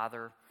perfect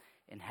Father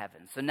in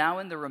heaven. So now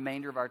in the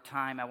remainder of our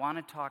time, I want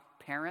to talk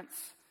parents.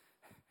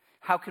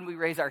 How can we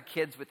raise our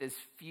kids with as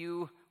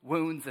few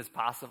wounds as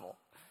possible?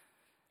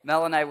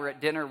 Mel and I were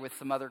at dinner with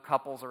some other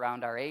couples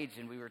around our age,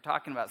 and we were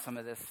talking about some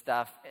of this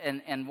stuff.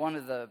 And one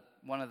of the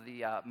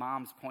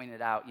moms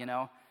pointed out,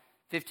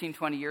 15,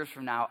 20 years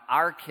from now,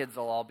 our kids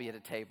will all be at a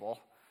table.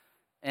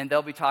 And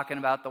they'll be talking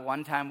about the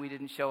one time we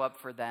didn't show up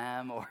for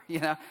them or,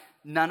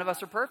 none of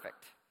us are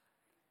perfect.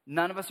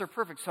 None of us are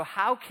perfect. So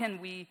how can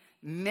we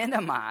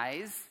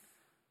minimize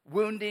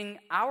wounding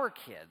our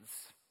kids?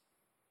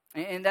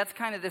 And that's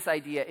kind of this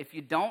idea. If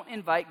you don't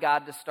invite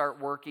God to start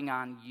working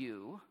on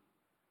you,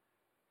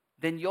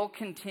 then you'll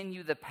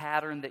continue the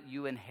pattern that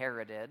you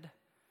inherited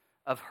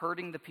of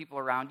hurting the people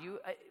around you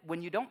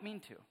when you don't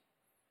mean to.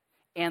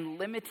 And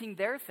limiting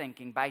their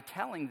thinking by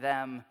telling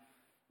them,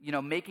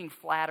 making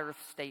flat earth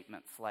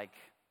statements like,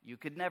 you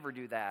could never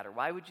do that, or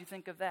why would you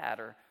think of that,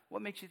 or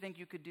what makes you think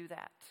you could do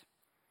that?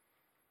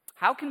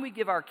 How can we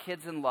give our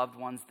kids and loved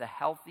ones the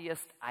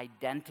healthiest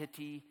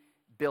identity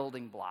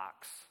building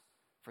blocks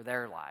for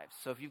their lives?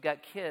 So if you've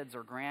got kids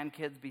or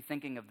grandkids, be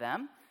thinking of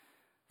them.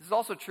 This is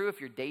also true if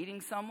you're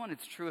dating someone.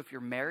 It's true if you're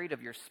married,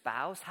 of your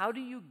spouse. How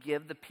do you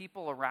give the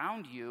people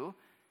around you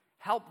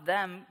help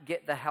them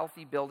get the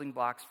healthy building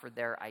blocks for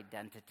their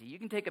identity. You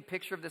can take a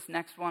picture of this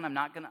next one. I'm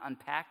not going to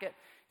unpack it.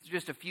 It's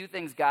just a few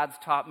things God's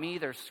taught me.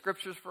 There's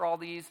scriptures for all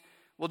these.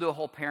 We'll do a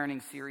whole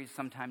parenting series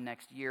sometime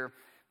next year.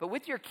 But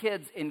with your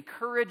kids,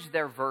 encourage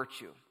their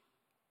virtue.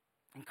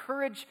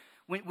 Encourage,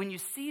 when you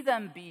see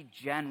them be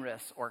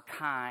generous or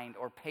kind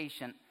or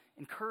patient,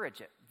 encourage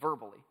it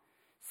verbally.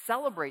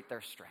 Celebrate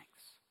their strengths.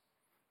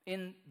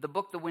 In the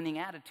book, The Winning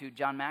Attitude,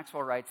 John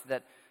Maxwell writes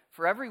that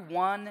for every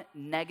one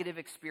negative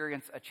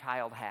experience a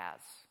child has,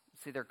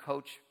 say their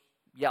coach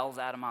yells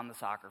at them on the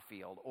soccer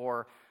field,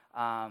 or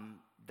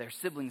their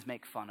siblings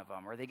make fun of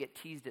them, or they get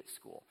teased at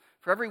school.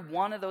 For every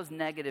one of those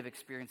negative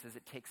experiences,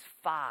 it takes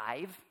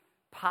 5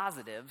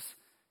 positives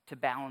to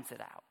balance it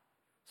out.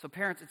 So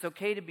parents, it's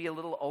okay to be a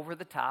little over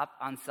the top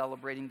on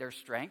celebrating their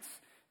strengths.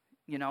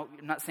 You know,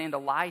 I'm not saying to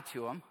lie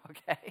to them,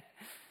 okay?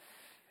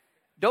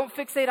 Don't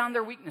fixate on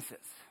their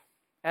weaknesses.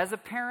 As a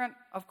parent,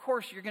 of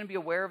course, you're going to be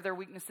aware of their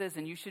weaknesses,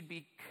 and you should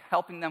be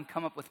helping them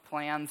come up with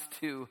plans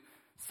to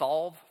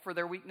solve for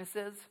their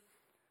weaknesses.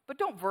 But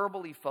don't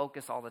verbally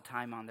focus all the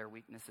time on their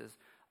weaknesses.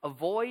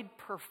 Avoid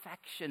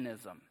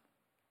perfectionism.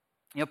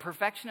 You know,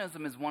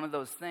 perfectionism is one of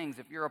those things.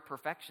 If you're a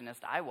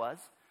perfectionist, I was,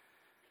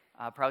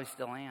 probably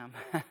still am.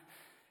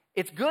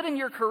 It's good in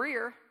your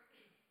career.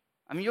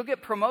 I mean, you'll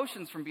get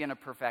promotions from being a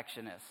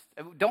perfectionist.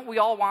 Don't we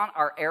all want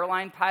our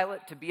airline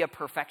pilot to be a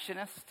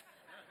perfectionist?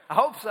 I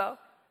hope so.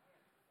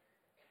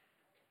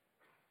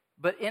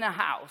 But in a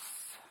house,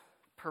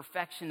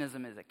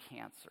 perfectionism is a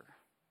cancer.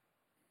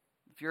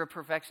 If you're a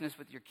perfectionist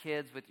with your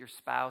kids, with your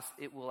spouse,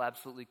 it will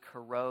absolutely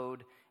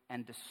corrode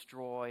and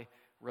destroy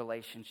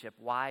relationship.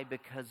 Why?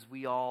 Because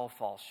we all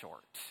fall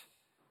short.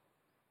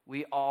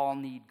 We all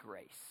need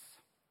grace.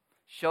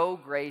 Show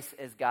grace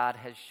as God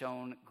has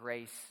shown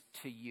grace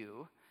to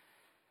you.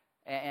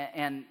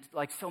 And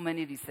like so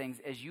many of these things,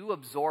 as you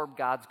absorb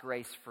God's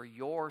grace for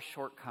your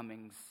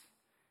shortcomings,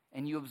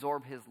 and you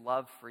absorb his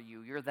love for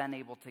you, you're then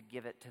able to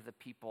give it to the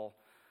people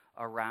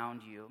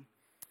around you.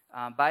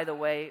 By the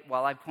way,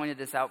 while I pointed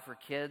this out for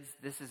kids,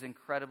 this is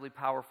incredibly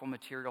powerful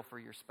material for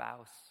your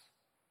spouse.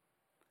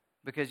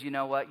 Because you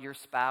know what? Your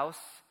spouse,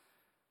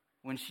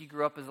 when she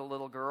grew up as a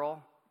little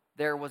girl,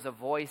 there was a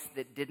voice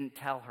that didn't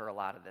tell her a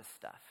lot of this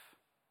stuff.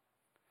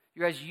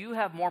 You guys, you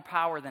have more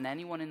power than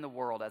anyone in the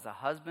world as a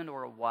husband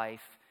or a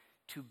wife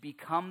to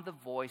become the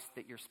voice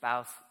that your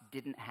spouse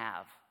didn't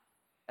have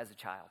as a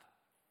child.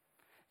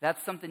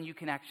 That's something you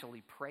can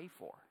actually pray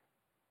for.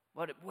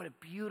 What a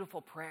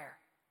beautiful prayer.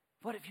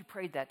 What if you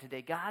prayed that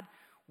today? God,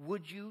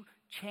 would you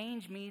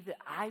change me that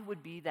I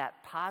would be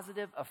that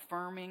positive,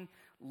 affirming,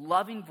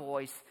 loving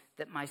voice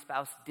that my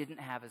spouse didn't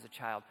have as a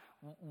child?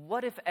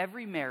 What if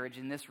every marriage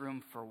in this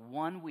room for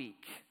 1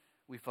 week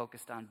we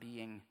focused on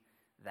being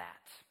that?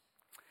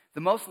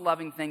 The most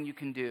loving thing you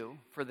can do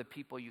for the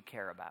people you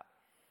care about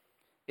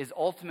is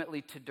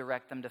ultimately to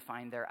direct them to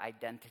find their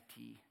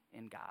identity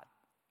in God.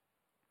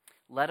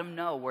 Let them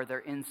know where they're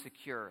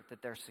insecure,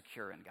 that they're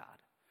secure in God.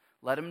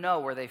 Let them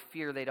know where they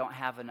fear they don't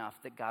have enough,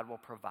 that God will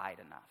provide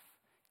enough.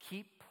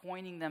 Keep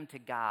pointing them to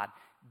God.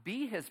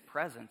 Be his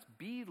presence.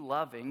 Be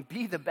loving.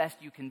 Be the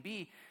best you can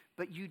be.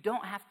 But you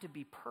don't have to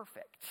be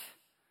perfect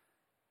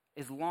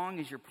as long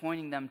as you're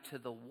pointing them to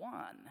the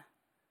one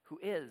who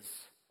is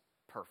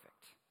perfect.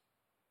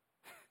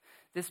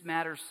 This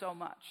matters so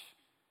much.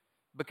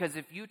 Because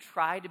if you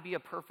try to be a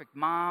perfect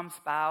mom,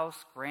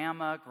 spouse,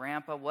 grandma,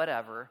 grandpa,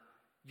 whatever,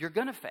 you're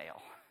going to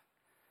fail.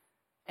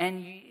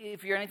 And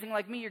if you're anything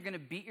like me, you're going to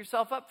beat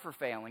yourself up for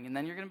failing. And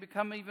then you're going to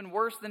become even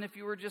worse than if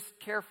you were just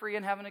carefree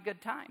and having a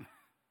good time.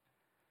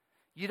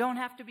 You don't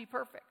have to be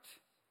perfect.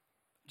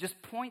 Just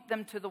point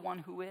them to the one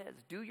who is.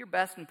 Do your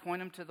best and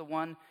point them to the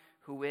one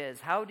who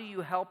is. How do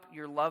you help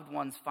your loved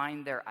ones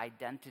find their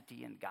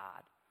identity in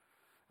God?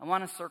 I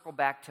want to circle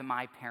back to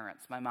my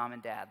parents, my mom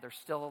and dad. They're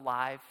still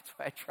alive. That's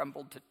why I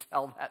trembled to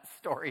tell that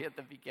story at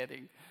the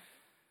beginning.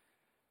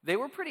 They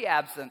were pretty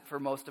absent for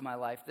most of my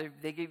life.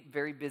 They get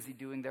very busy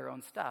doing their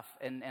own stuff,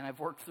 and I've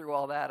worked through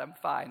all that. I'm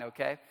fine,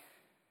 okay?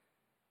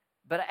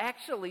 But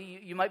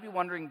actually, you might be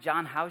wondering,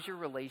 John, how's your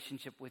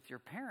relationship with your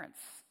parents?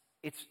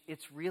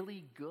 It's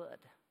really good.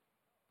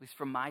 At least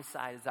from my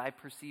side, as I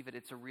perceive it,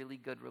 it's a really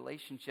good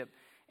relationship.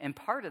 And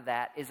part of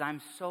that is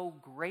I'm so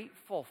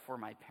grateful for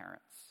my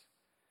parents.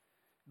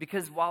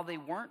 Because while they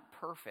weren't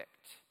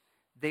perfect,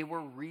 they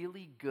were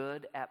really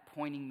good at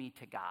pointing me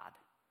to God.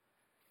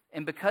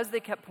 And because they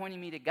kept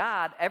pointing me to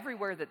God,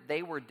 everywhere that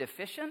they were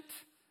deficient,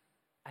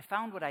 I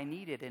found what I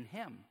needed in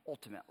him,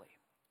 ultimately.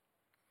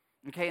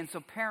 Okay, and so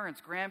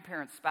parents,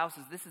 grandparents,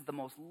 spouses, this is the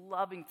most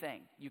loving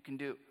thing you can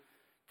do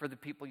for the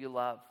people you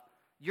love.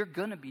 You're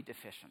going to be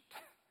deficient.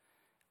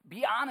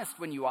 Be honest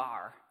when you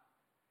are,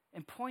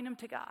 and point them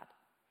to God.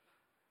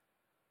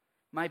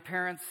 My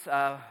parents,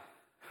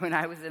 when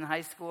I was in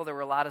high school, there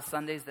were a lot of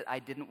Sundays that I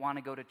didn't want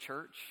to go to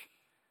church,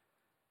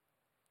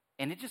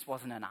 and it just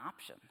wasn't an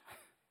option.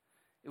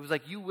 It was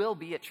like, you will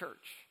be at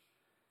church.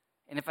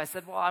 And if I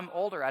said, well, I'm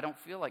older, I don't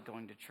feel like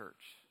going to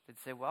church, they'd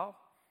say, well,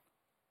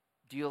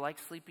 do you like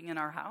sleeping in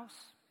our house?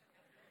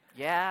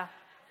 Yeah,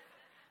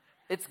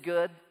 it's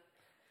good.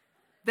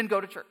 then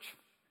go to church.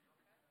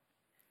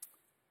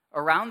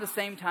 Around the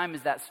same time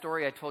as that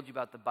story I told you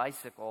about the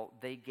bicycle,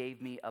 they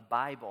gave me a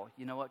Bible.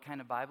 You know what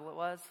kind of Bible it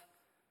was?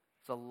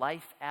 It's a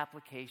Life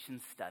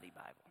Application Study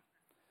Bible.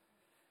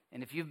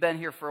 And if you've been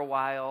here for a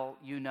while,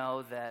 you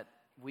know that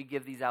we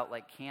give these out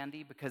like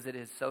candy because it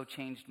has so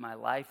changed my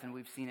life, and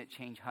we've seen it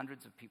change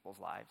hundreds of people's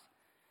lives.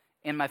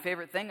 And my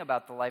favorite thing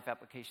about the Life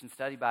Application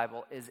Study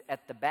Bible is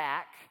at the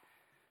back,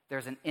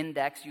 there's an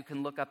index. You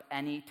can look up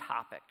any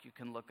topic. You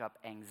can look up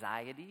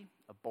anxiety,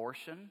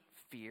 abortion,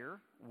 fear,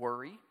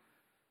 worry,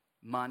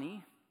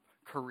 money,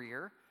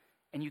 career,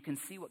 and you can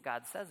see what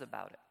God says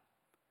about it.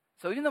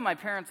 So even though my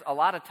parents a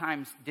lot of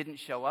times didn't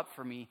show up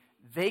for me,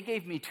 they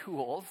gave me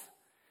tools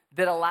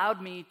that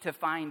allowed me to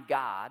find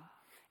God.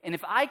 And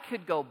if I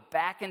could go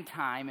back in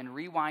time and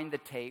rewind the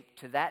tape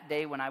to that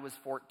day when I was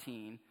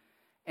 14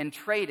 and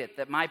trade it,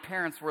 that my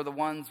parents were the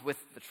ones with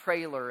the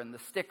trailer and the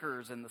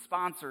stickers and the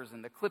sponsors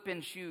and the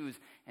clip-in shoes,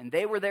 and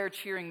they were there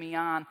cheering me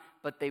on,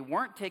 but they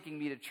weren't taking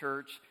me to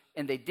church,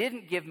 and they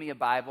didn't give me a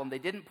Bible, and they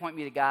didn't point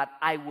me to God,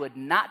 I would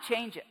not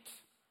change it.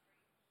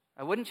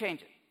 I wouldn't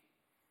change it.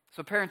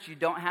 So parents, you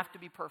don't have to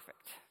be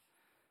perfect.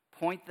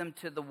 Point them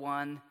to the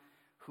one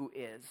who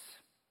is.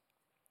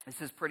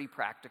 This is pretty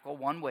practical.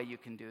 One way you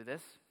can do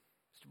this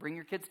is to bring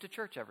your kids to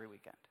church every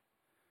weekend.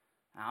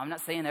 Now, I'm not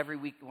saying every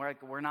week,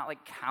 we're not like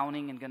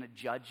counting and going to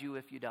judge you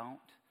if you don't.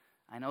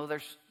 I know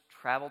there's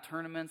travel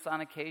tournaments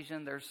on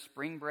occasion. There's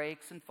spring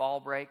breaks and fall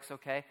breaks,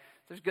 okay?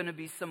 There's going to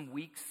be some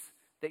weeks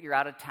that you're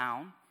out of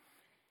town.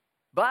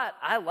 But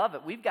I love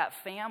it. We've got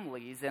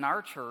families in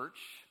our church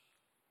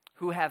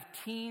who have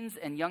teens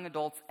and young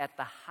adults at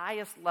the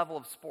highest level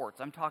of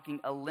sports. I'm talking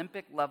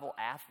Olympic level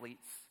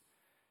athletes.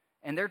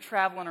 And they're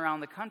traveling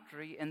around the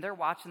country and they're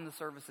watching the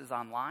services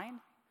online.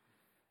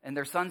 And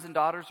their sons and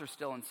daughters are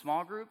still in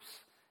small groups.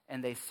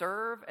 And they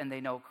serve and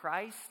they know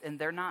Christ. And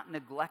they're not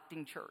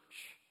neglecting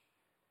church.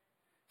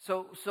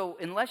 So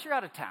unless you're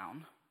out of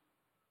town,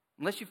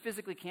 unless you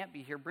physically can't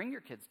be here, bring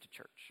your kids to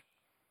church.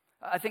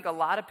 I think a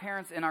lot of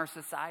parents in our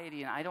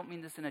society, and I don't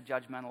mean this in a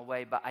judgmental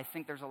way, but I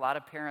think there's a lot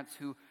of parents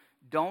who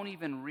don't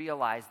even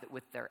realize that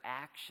with their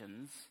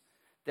actions,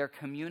 they're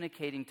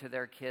communicating to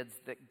their kids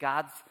that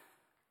God's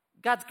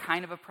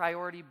kind of a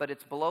priority, but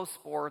it's below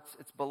sports,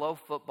 it's below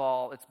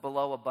football, it's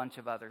below a bunch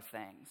of other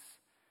things.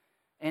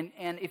 And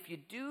if you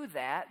do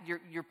that,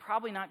 you're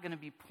probably not going to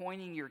be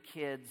pointing your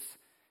kids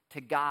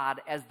to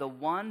God as the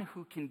one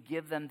who can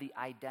give them the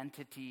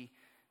identity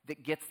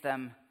that gets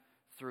them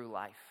through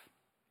life.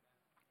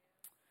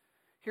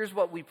 Here's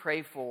what we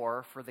pray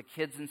for the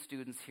kids and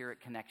students here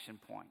at Connection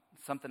Point.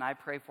 Something I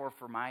pray for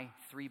my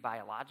 3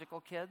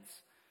 biological kids.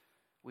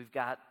 We've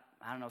got,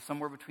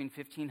 somewhere between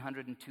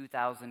 1,500 and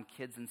 2,000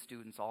 kids and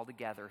students all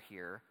together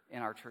here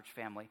in our church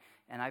family.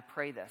 And I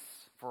pray this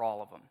for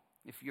all of them.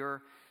 If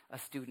you're a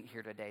student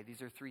here today,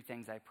 these are 3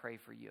 things I pray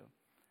for you.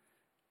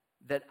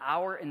 That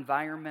our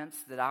environments,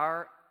 that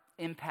our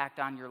impact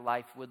on your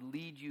life would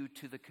lead you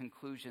to the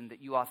conclusion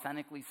that you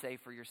authentically say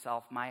for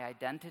yourself, my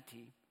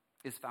identity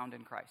is found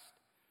in Christ.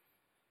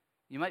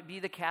 You might be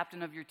the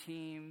captain of your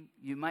team.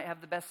 You might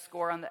have the best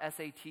score on the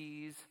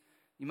SATs.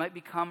 You might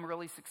become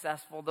really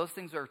successful. Those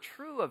things are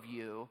true of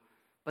you,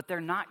 but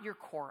they're not your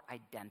core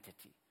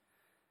identity.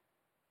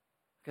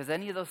 Because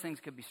any of those things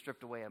could be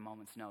stripped away at a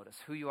moment's notice.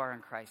 Who you are in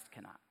Christ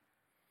cannot.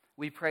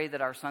 We pray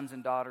that our sons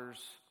and daughters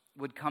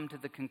would come to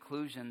the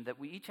conclusion that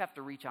we each have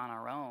to reach on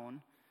our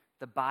own.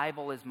 The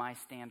Bible is my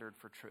standard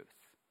for truth.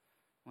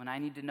 When I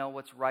need to know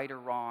what's right or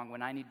wrong,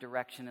 when I need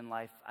direction in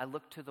life, I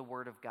look to the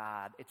Word of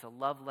God. It's a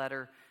love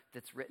letter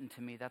that's written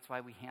to me. That's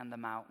why we hand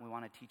them out, and we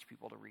want to teach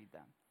people to read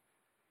them.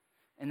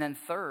 And then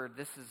third,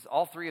 this is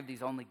all 3 of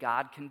these only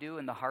God can do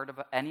in the heart of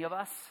any of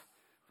us,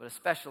 but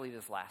especially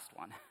this last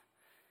one.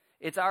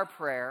 It's our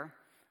prayer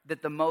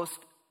that the most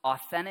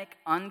authentic,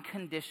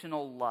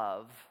 unconditional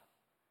love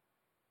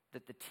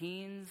that the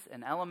teens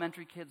and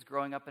elementary kids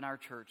growing up in our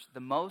church, the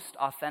most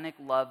authentic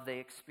love they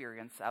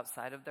experience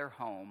outside of their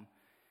home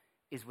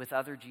is with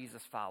other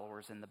Jesus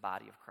followers in the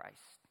body of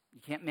Christ. You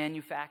can't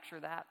manufacture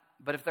that,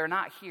 but if they're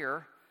not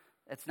here,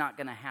 it's not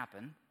going to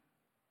happen.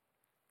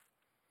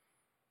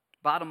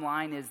 Bottom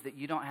line is that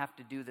you don't have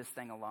to do this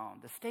thing alone.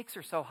 The stakes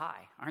are so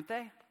high, aren't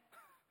they?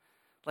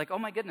 Like, oh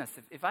my goodness,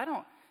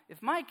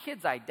 if my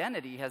kid's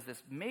identity has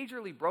this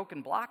majorly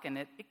broken block in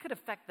it, it could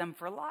affect them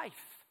for life.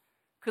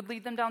 Could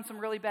lead them down some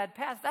really bad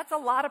paths. That's a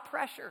lot of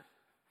pressure.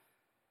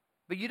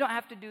 But you don't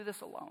have to do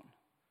this alone.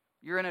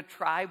 You're in a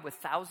tribe with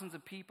thousands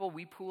of people.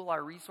 We pool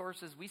our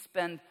resources. We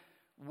spend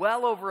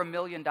well over $1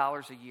 million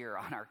a year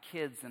on our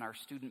kids and our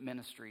student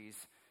ministries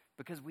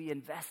because we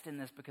invest in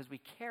this because we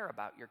care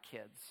about your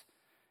kids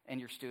and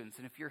your students.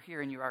 And if you're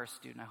here and you are a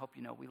student, I hope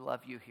you know we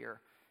love you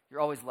here. You're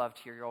always loved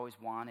here. You're always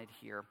wanted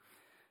here.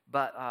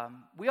 But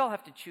we all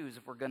have to choose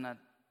if we're going to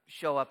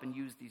show up and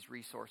use these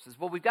resources.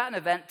 Well, we've got an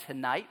event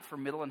tonight for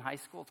middle and high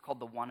school. It's called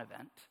the One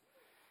Event.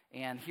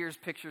 And here's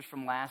pictures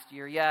from last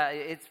year. Yeah,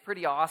 it's a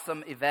pretty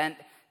awesome event.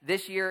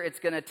 This year, it's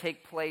going to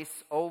take place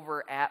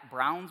over at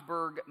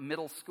Brownsburg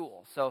Middle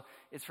School. So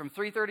it's from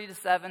 3:30 to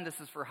 7. This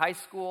is for high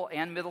school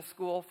and middle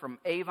school from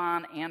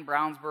Avon and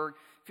Brownsburg.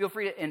 Feel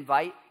free to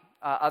invite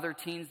other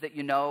teens that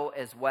you know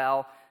as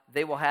well.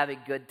 They will have a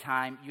good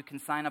time. You can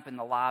sign up in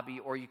the lobby,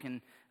 or you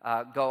can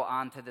go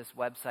onto this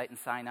website and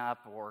sign up,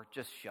 or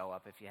just show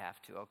up if you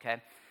have to,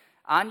 okay?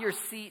 On your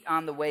seat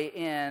on the way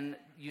in,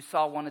 you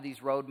saw one of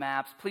these road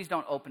maps. Please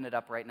don't open it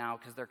up right now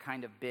because they're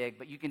kind of big,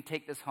 but you can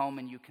take this home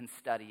and you can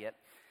study it.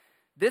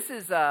 This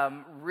is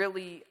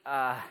really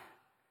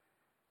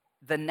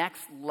the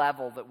next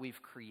level that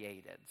we've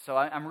created. So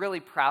I'm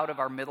really proud of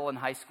our middle and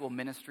high school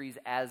ministries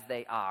as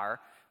they are.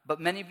 But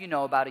many of you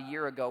know about a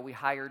year ago, we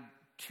hired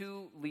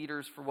 2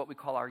 leaders for what we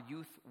call our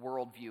Youth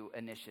Worldview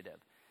Initiative.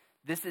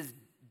 This is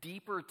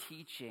deeper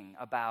teaching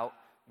about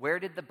where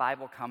did the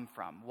Bible come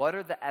from? What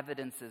are the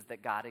evidences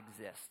that God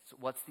exists?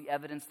 What's the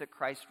evidence that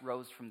Christ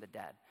rose from the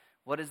dead?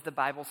 What does the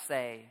Bible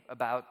say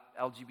about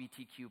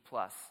LGBTQ+?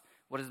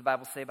 What does the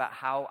Bible say about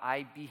how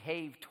I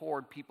behave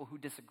toward people who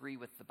disagree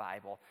with the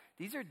Bible?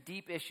 These are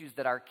deep issues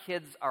that our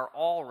kids are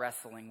all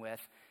wrestling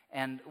with,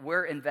 and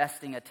we're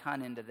investing a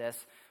ton into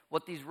this.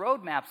 What these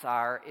roadmaps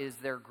are is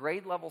they're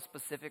grade level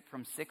specific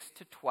from 6th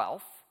to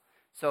 12th.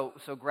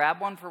 So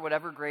grab one for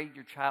whatever grade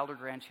your child or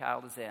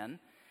grandchild is in.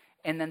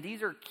 And then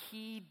these are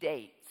key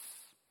dates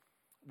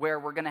where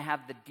we're going to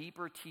have the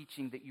deeper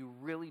teaching that you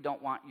really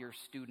don't want your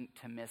student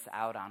to miss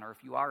out on, or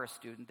if you are a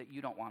student, that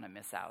you don't want to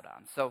miss out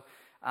on. So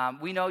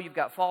we know you've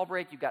got fall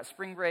break, you've got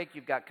spring break,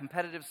 you've got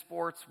competitive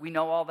sports. We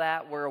know all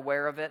that. We're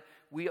aware of it.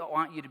 We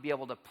want you to be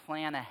able to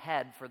plan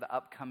ahead for the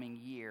upcoming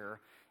year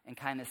and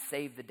kind of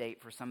save the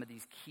date for some of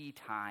these key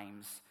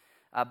times.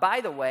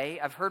 By the way,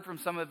 I've heard from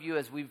some of you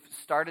as we've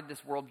started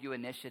this Worldview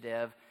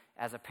Initiative,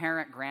 as a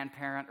parent,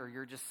 grandparent, or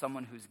you're just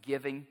someone who's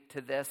giving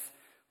to this,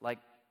 like,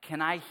 can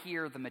I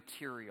hear the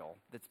material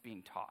that's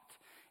being taught?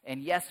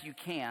 And yes, you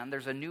can.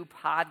 There's a new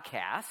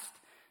podcast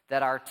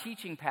that our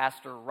teaching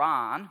pastor,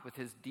 Ron, with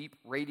his deep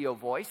radio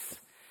voice,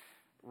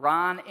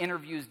 Ron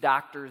interviews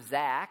Dr.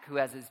 Zach, who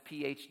has his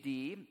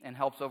PhD and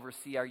helps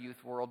oversee our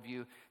youth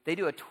worldview. They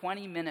do a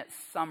 20-minute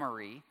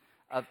summary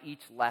of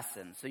each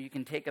lesson, so you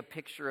can take a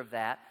picture of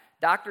that.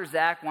 Dr.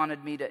 Zach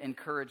wanted me to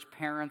encourage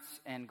parents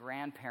and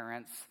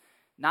grandparents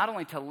not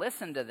only to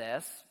listen to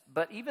this,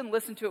 but even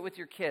listen to it with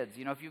your kids.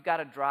 You know, if you've got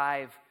to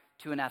drive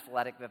to an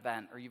athletic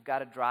event or you've got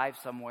to drive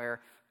somewhere,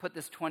 put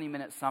this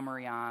 20-minute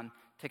summary on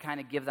to kind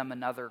of give them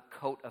another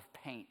coat of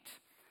paint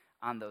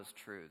on those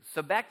truths.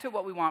 So back to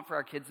what we want for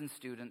our kids and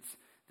students,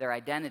 their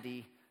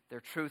identity, their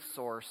truth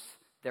source,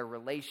 their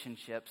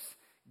relationships.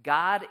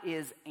 God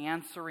is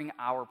answering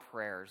our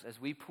prayers as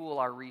we pool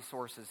our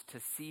resources to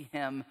see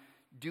him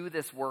do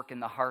this work in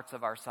the hearts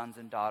of our sons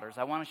and daughters.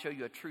 I want to show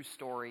you a true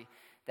story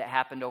that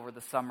happened over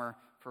the summer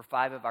for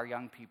 5 of our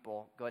young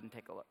people. Go ahead and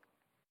take a look.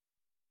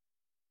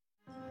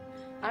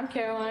 I'm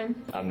Caroline.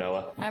 I'm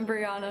Noah. I'm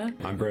Brianna.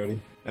 I'm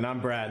Brody. And I'm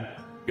Brad.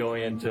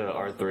 Going into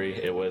R3,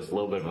 it was a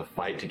little bit of a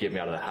fight to get me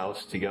out of the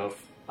house to go.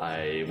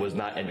 I was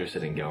not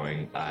interested in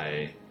going.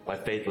 My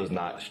faith was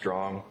not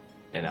strong,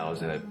 and I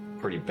was in a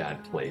pretty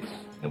bad place.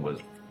 It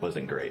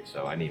wasn't great,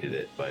 so I needed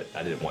it, but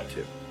I didn't want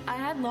to. I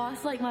had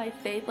lost my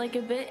faith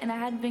a bit, and I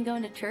hadn't been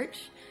going to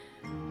church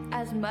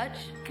as much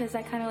because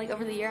I kind of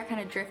over the year I kind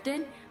of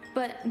drifted.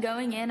 But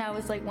going in, I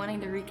was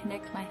wanting to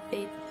reconnect my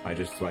faith. I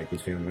just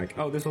was feeling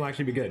oh, this will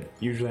actually be good.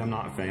 Usually I'm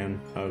not a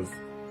fan of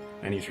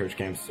any church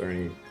camps or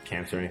any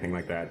camps or anything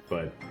like that,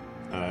 but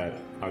I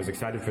was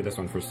excited for this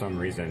one for some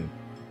reason,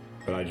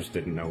 but I just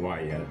didn't know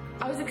why yet.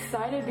 I was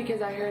excited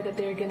because I heard that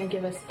they were going to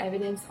give us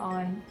evidence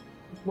on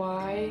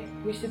why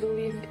we should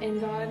believe in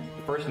God.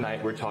 The first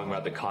night, we're talking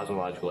about the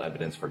cosmological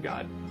evidence for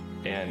God,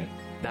 and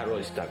that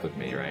really stuck with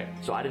me, right?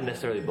 So I didn't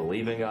necessarily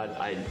believe in God.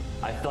 I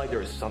felt like there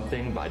was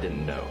something, but I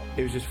didn't know.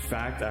 It was just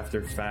fact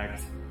after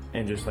fact,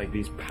 and just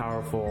these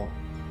powerful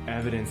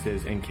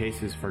evidences and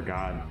cases for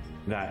God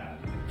that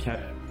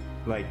kept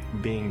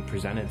being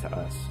presented to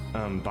us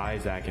by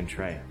Zach and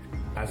Trey.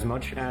 As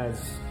much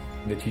as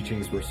the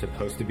teachings were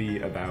supposed to be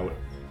about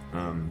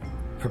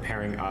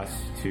preparing us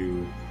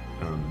to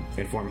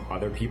inform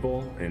other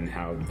people and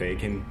how they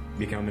can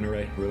become in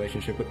a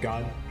relationship with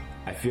God,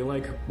 I feel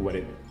like what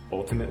it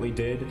ultimately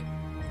did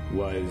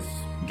was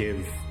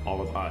give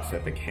all of us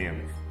at the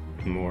camp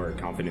more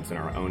confidence in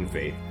our own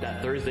faith.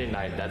 That Thursday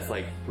night, that's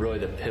really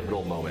the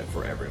pivotal moment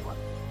for everyone.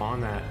 On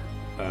that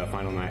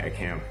final night at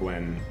camp,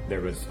 when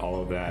there was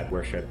all of that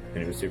worship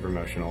and it was super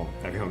emotional,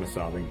 everyone was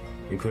sobbing,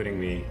 including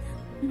me.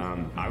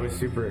 I was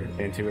super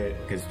into it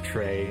because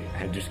Trey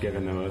had just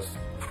given the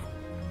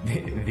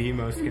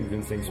most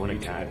convincing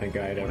speech I think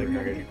I had ever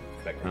heard.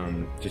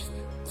 Just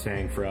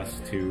saying for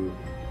us to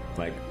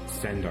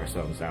send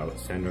ourselves out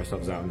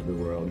into the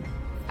world.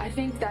 I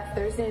think that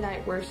Thursday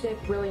night worship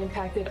really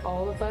impacted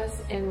all of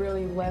us and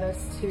really led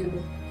us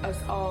to us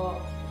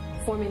all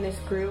forming this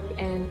group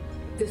and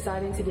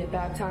deciding to get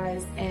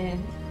baptized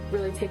and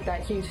really take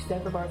that huge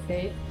step of our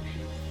faith.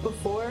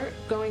 Before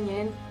going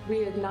in,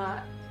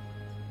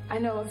 I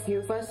know a few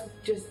of us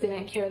just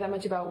didn't care that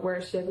much about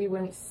worship. We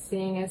wouldn't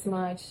sing as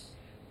much.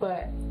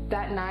 But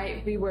that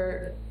night we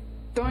were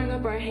throwing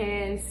up our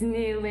hands,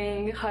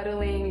 kneeling,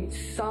 huddling,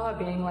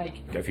 sobbing. Like,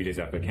 a few days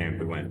after camp,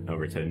 we went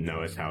over to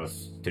Noah's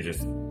house to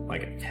just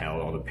like tell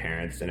all the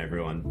parents and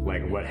everyone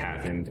like what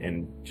happened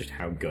and just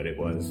how good it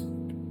was.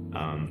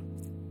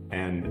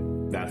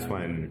 And that's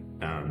when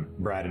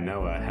Brad and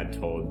Noah had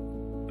told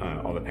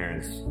all the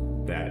parents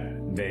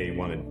that they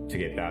wanted to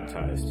get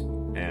baptized.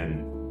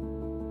 And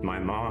my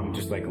mom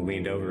just like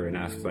leaned over and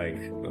asked like,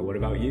 what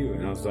about you?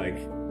 And I was like,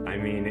 I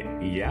mean,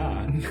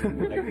 yeah,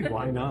 like,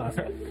 why not?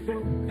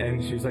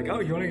 And she was like, oh,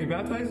 you want to get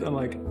baptized? I'm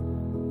like,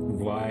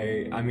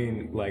 why? I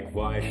mean, like,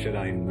 why should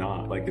I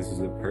not? Like, this is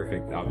a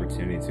perfect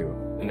opportunity to.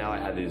 And now I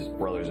have these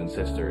brothers and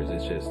sisters.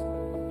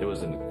 It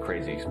was a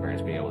crazy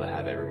experience being able to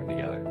have everyone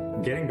together.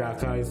 Getting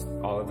baptized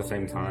all at the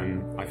same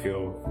time, I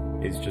feel,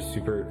 is just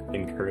super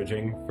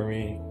encouraging for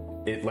me.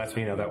 It lets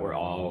me know that we're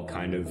all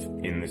kind of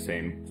in the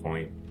same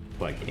point,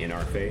 like, in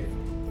our faith.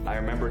 I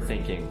remember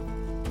thinking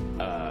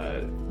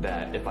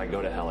that if I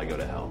go to hell, I go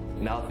to hell.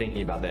 Now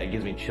thinking about that, it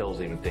gives me chills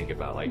to even think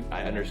about. Like,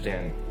 I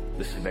understand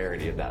the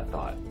severity of that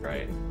thought,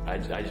 right? I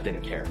just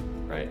didn't care,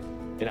 right?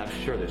 And I'm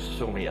sure there's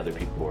so many other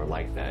people who are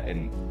like that,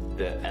 and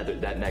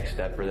that next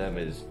step for them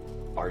is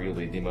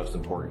arguably the most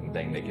important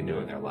thing they can do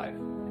in their life.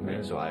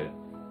 Right? So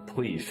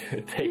please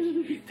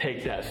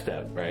take that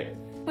step, right?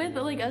 With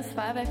like us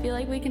five, I feel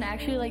like we can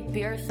actually like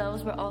be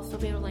ourselves, but also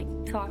be able to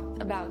like talk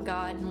about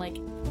God and like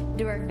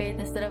do our faith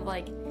instead of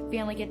like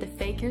feeling like you have to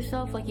fake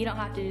yourself. Like, you don't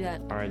have to do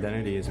that. Our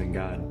identity is in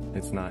God.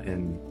 It's not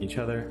in each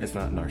other. It's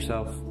not in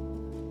ourselves.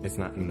 It's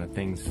not in the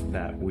things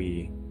that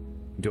we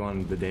do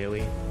on the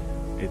daily.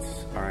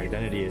 It's our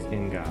identity is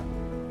in God.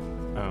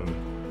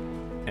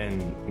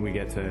 And we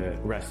get to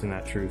rest in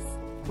that truth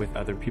with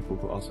other people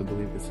who also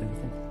believe the same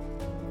thing.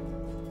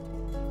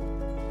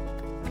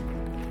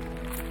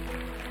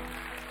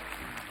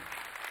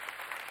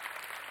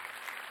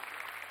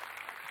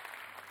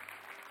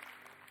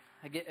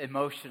 I get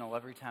emotional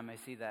every time I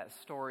see that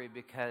story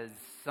because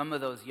some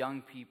of those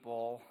young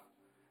people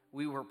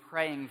we were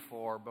praying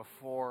for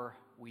before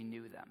we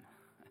knew them.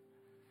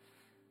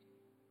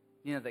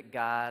 You know that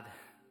God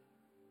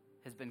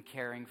has been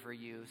caring for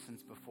you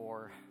since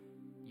before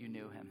you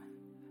knew him.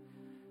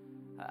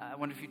 I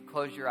wonder if you'd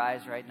close your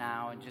eyes right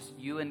now and just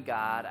you and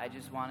God, I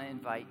just want to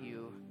invite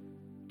you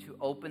to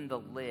open the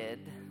lid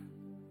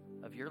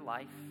of your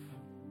life.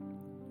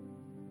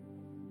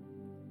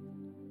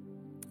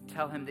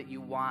 Tell him that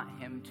you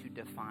want him to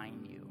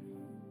define you.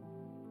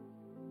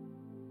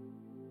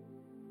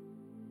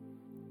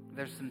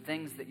 There's some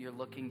things that you're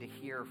looking to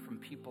hear from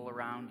people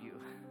around you.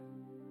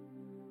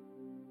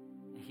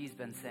 He's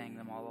been saying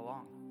them all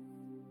along.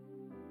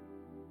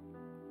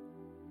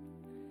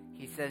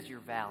 He says you're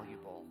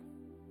valuable.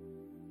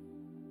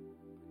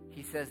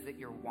 He says that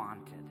you're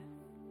wanted.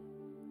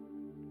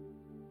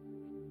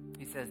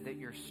 He says that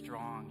you're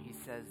strong. He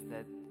says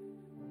that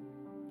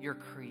you're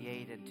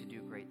created to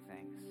do great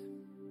things.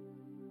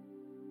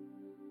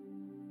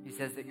 He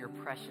says that you're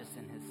precious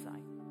in his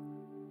sight.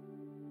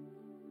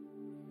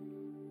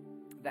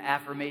 The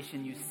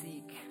affirmation you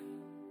seek,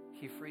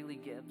 he freely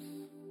gives.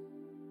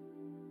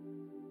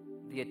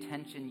 The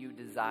attention you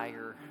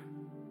desire,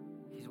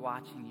 he's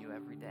watching you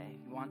every day.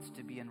 He wants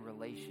to be in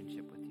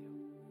relationship with you.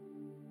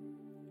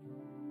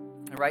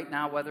 And right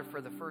now, whether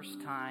for the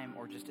first time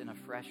or just in a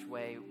fresh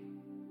way,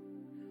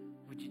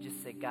 would you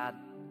just say, God,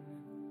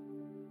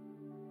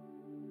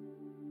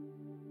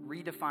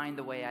 redefine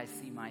the way I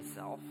see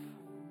myself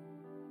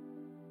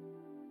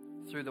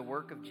through the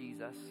work of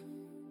Jesus.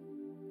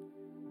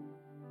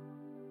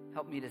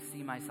 Help me to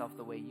see myself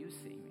the way you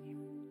see me.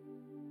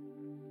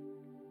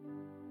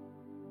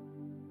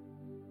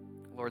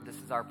 Lord, this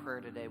is our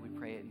prayer today. We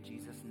pray it in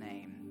Jesus'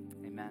 name.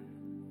 Amen.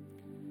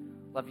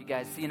 Love you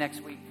guys. See you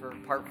next week for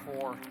part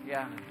 4.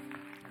 Yeah.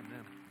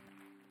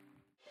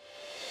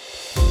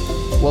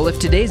 Well, if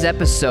today's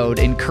episode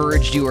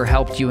encouraged you or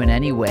helped you in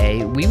any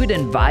way, we would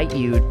invite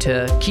you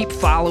to keep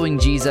following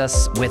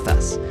Jesus with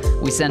us.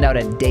 We send out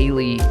a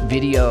daily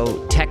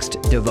video text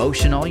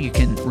devotional. You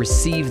can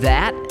receive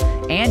that,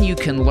 and you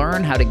can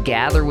learn how to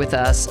gather with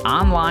us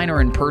online or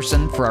in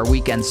person for our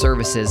weekend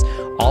services.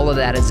 All of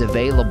that is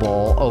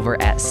available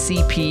over at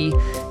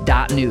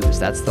cp.news.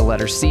 That's the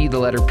letter C, the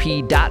letter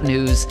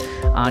P.news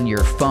on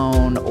your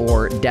phone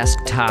or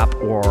desktop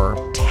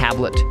or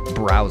tablet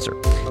browser.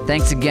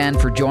 Thanks again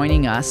for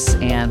joining us,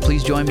 and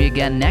please join me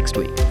again next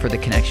week for the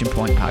Connection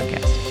Point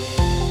Podcast.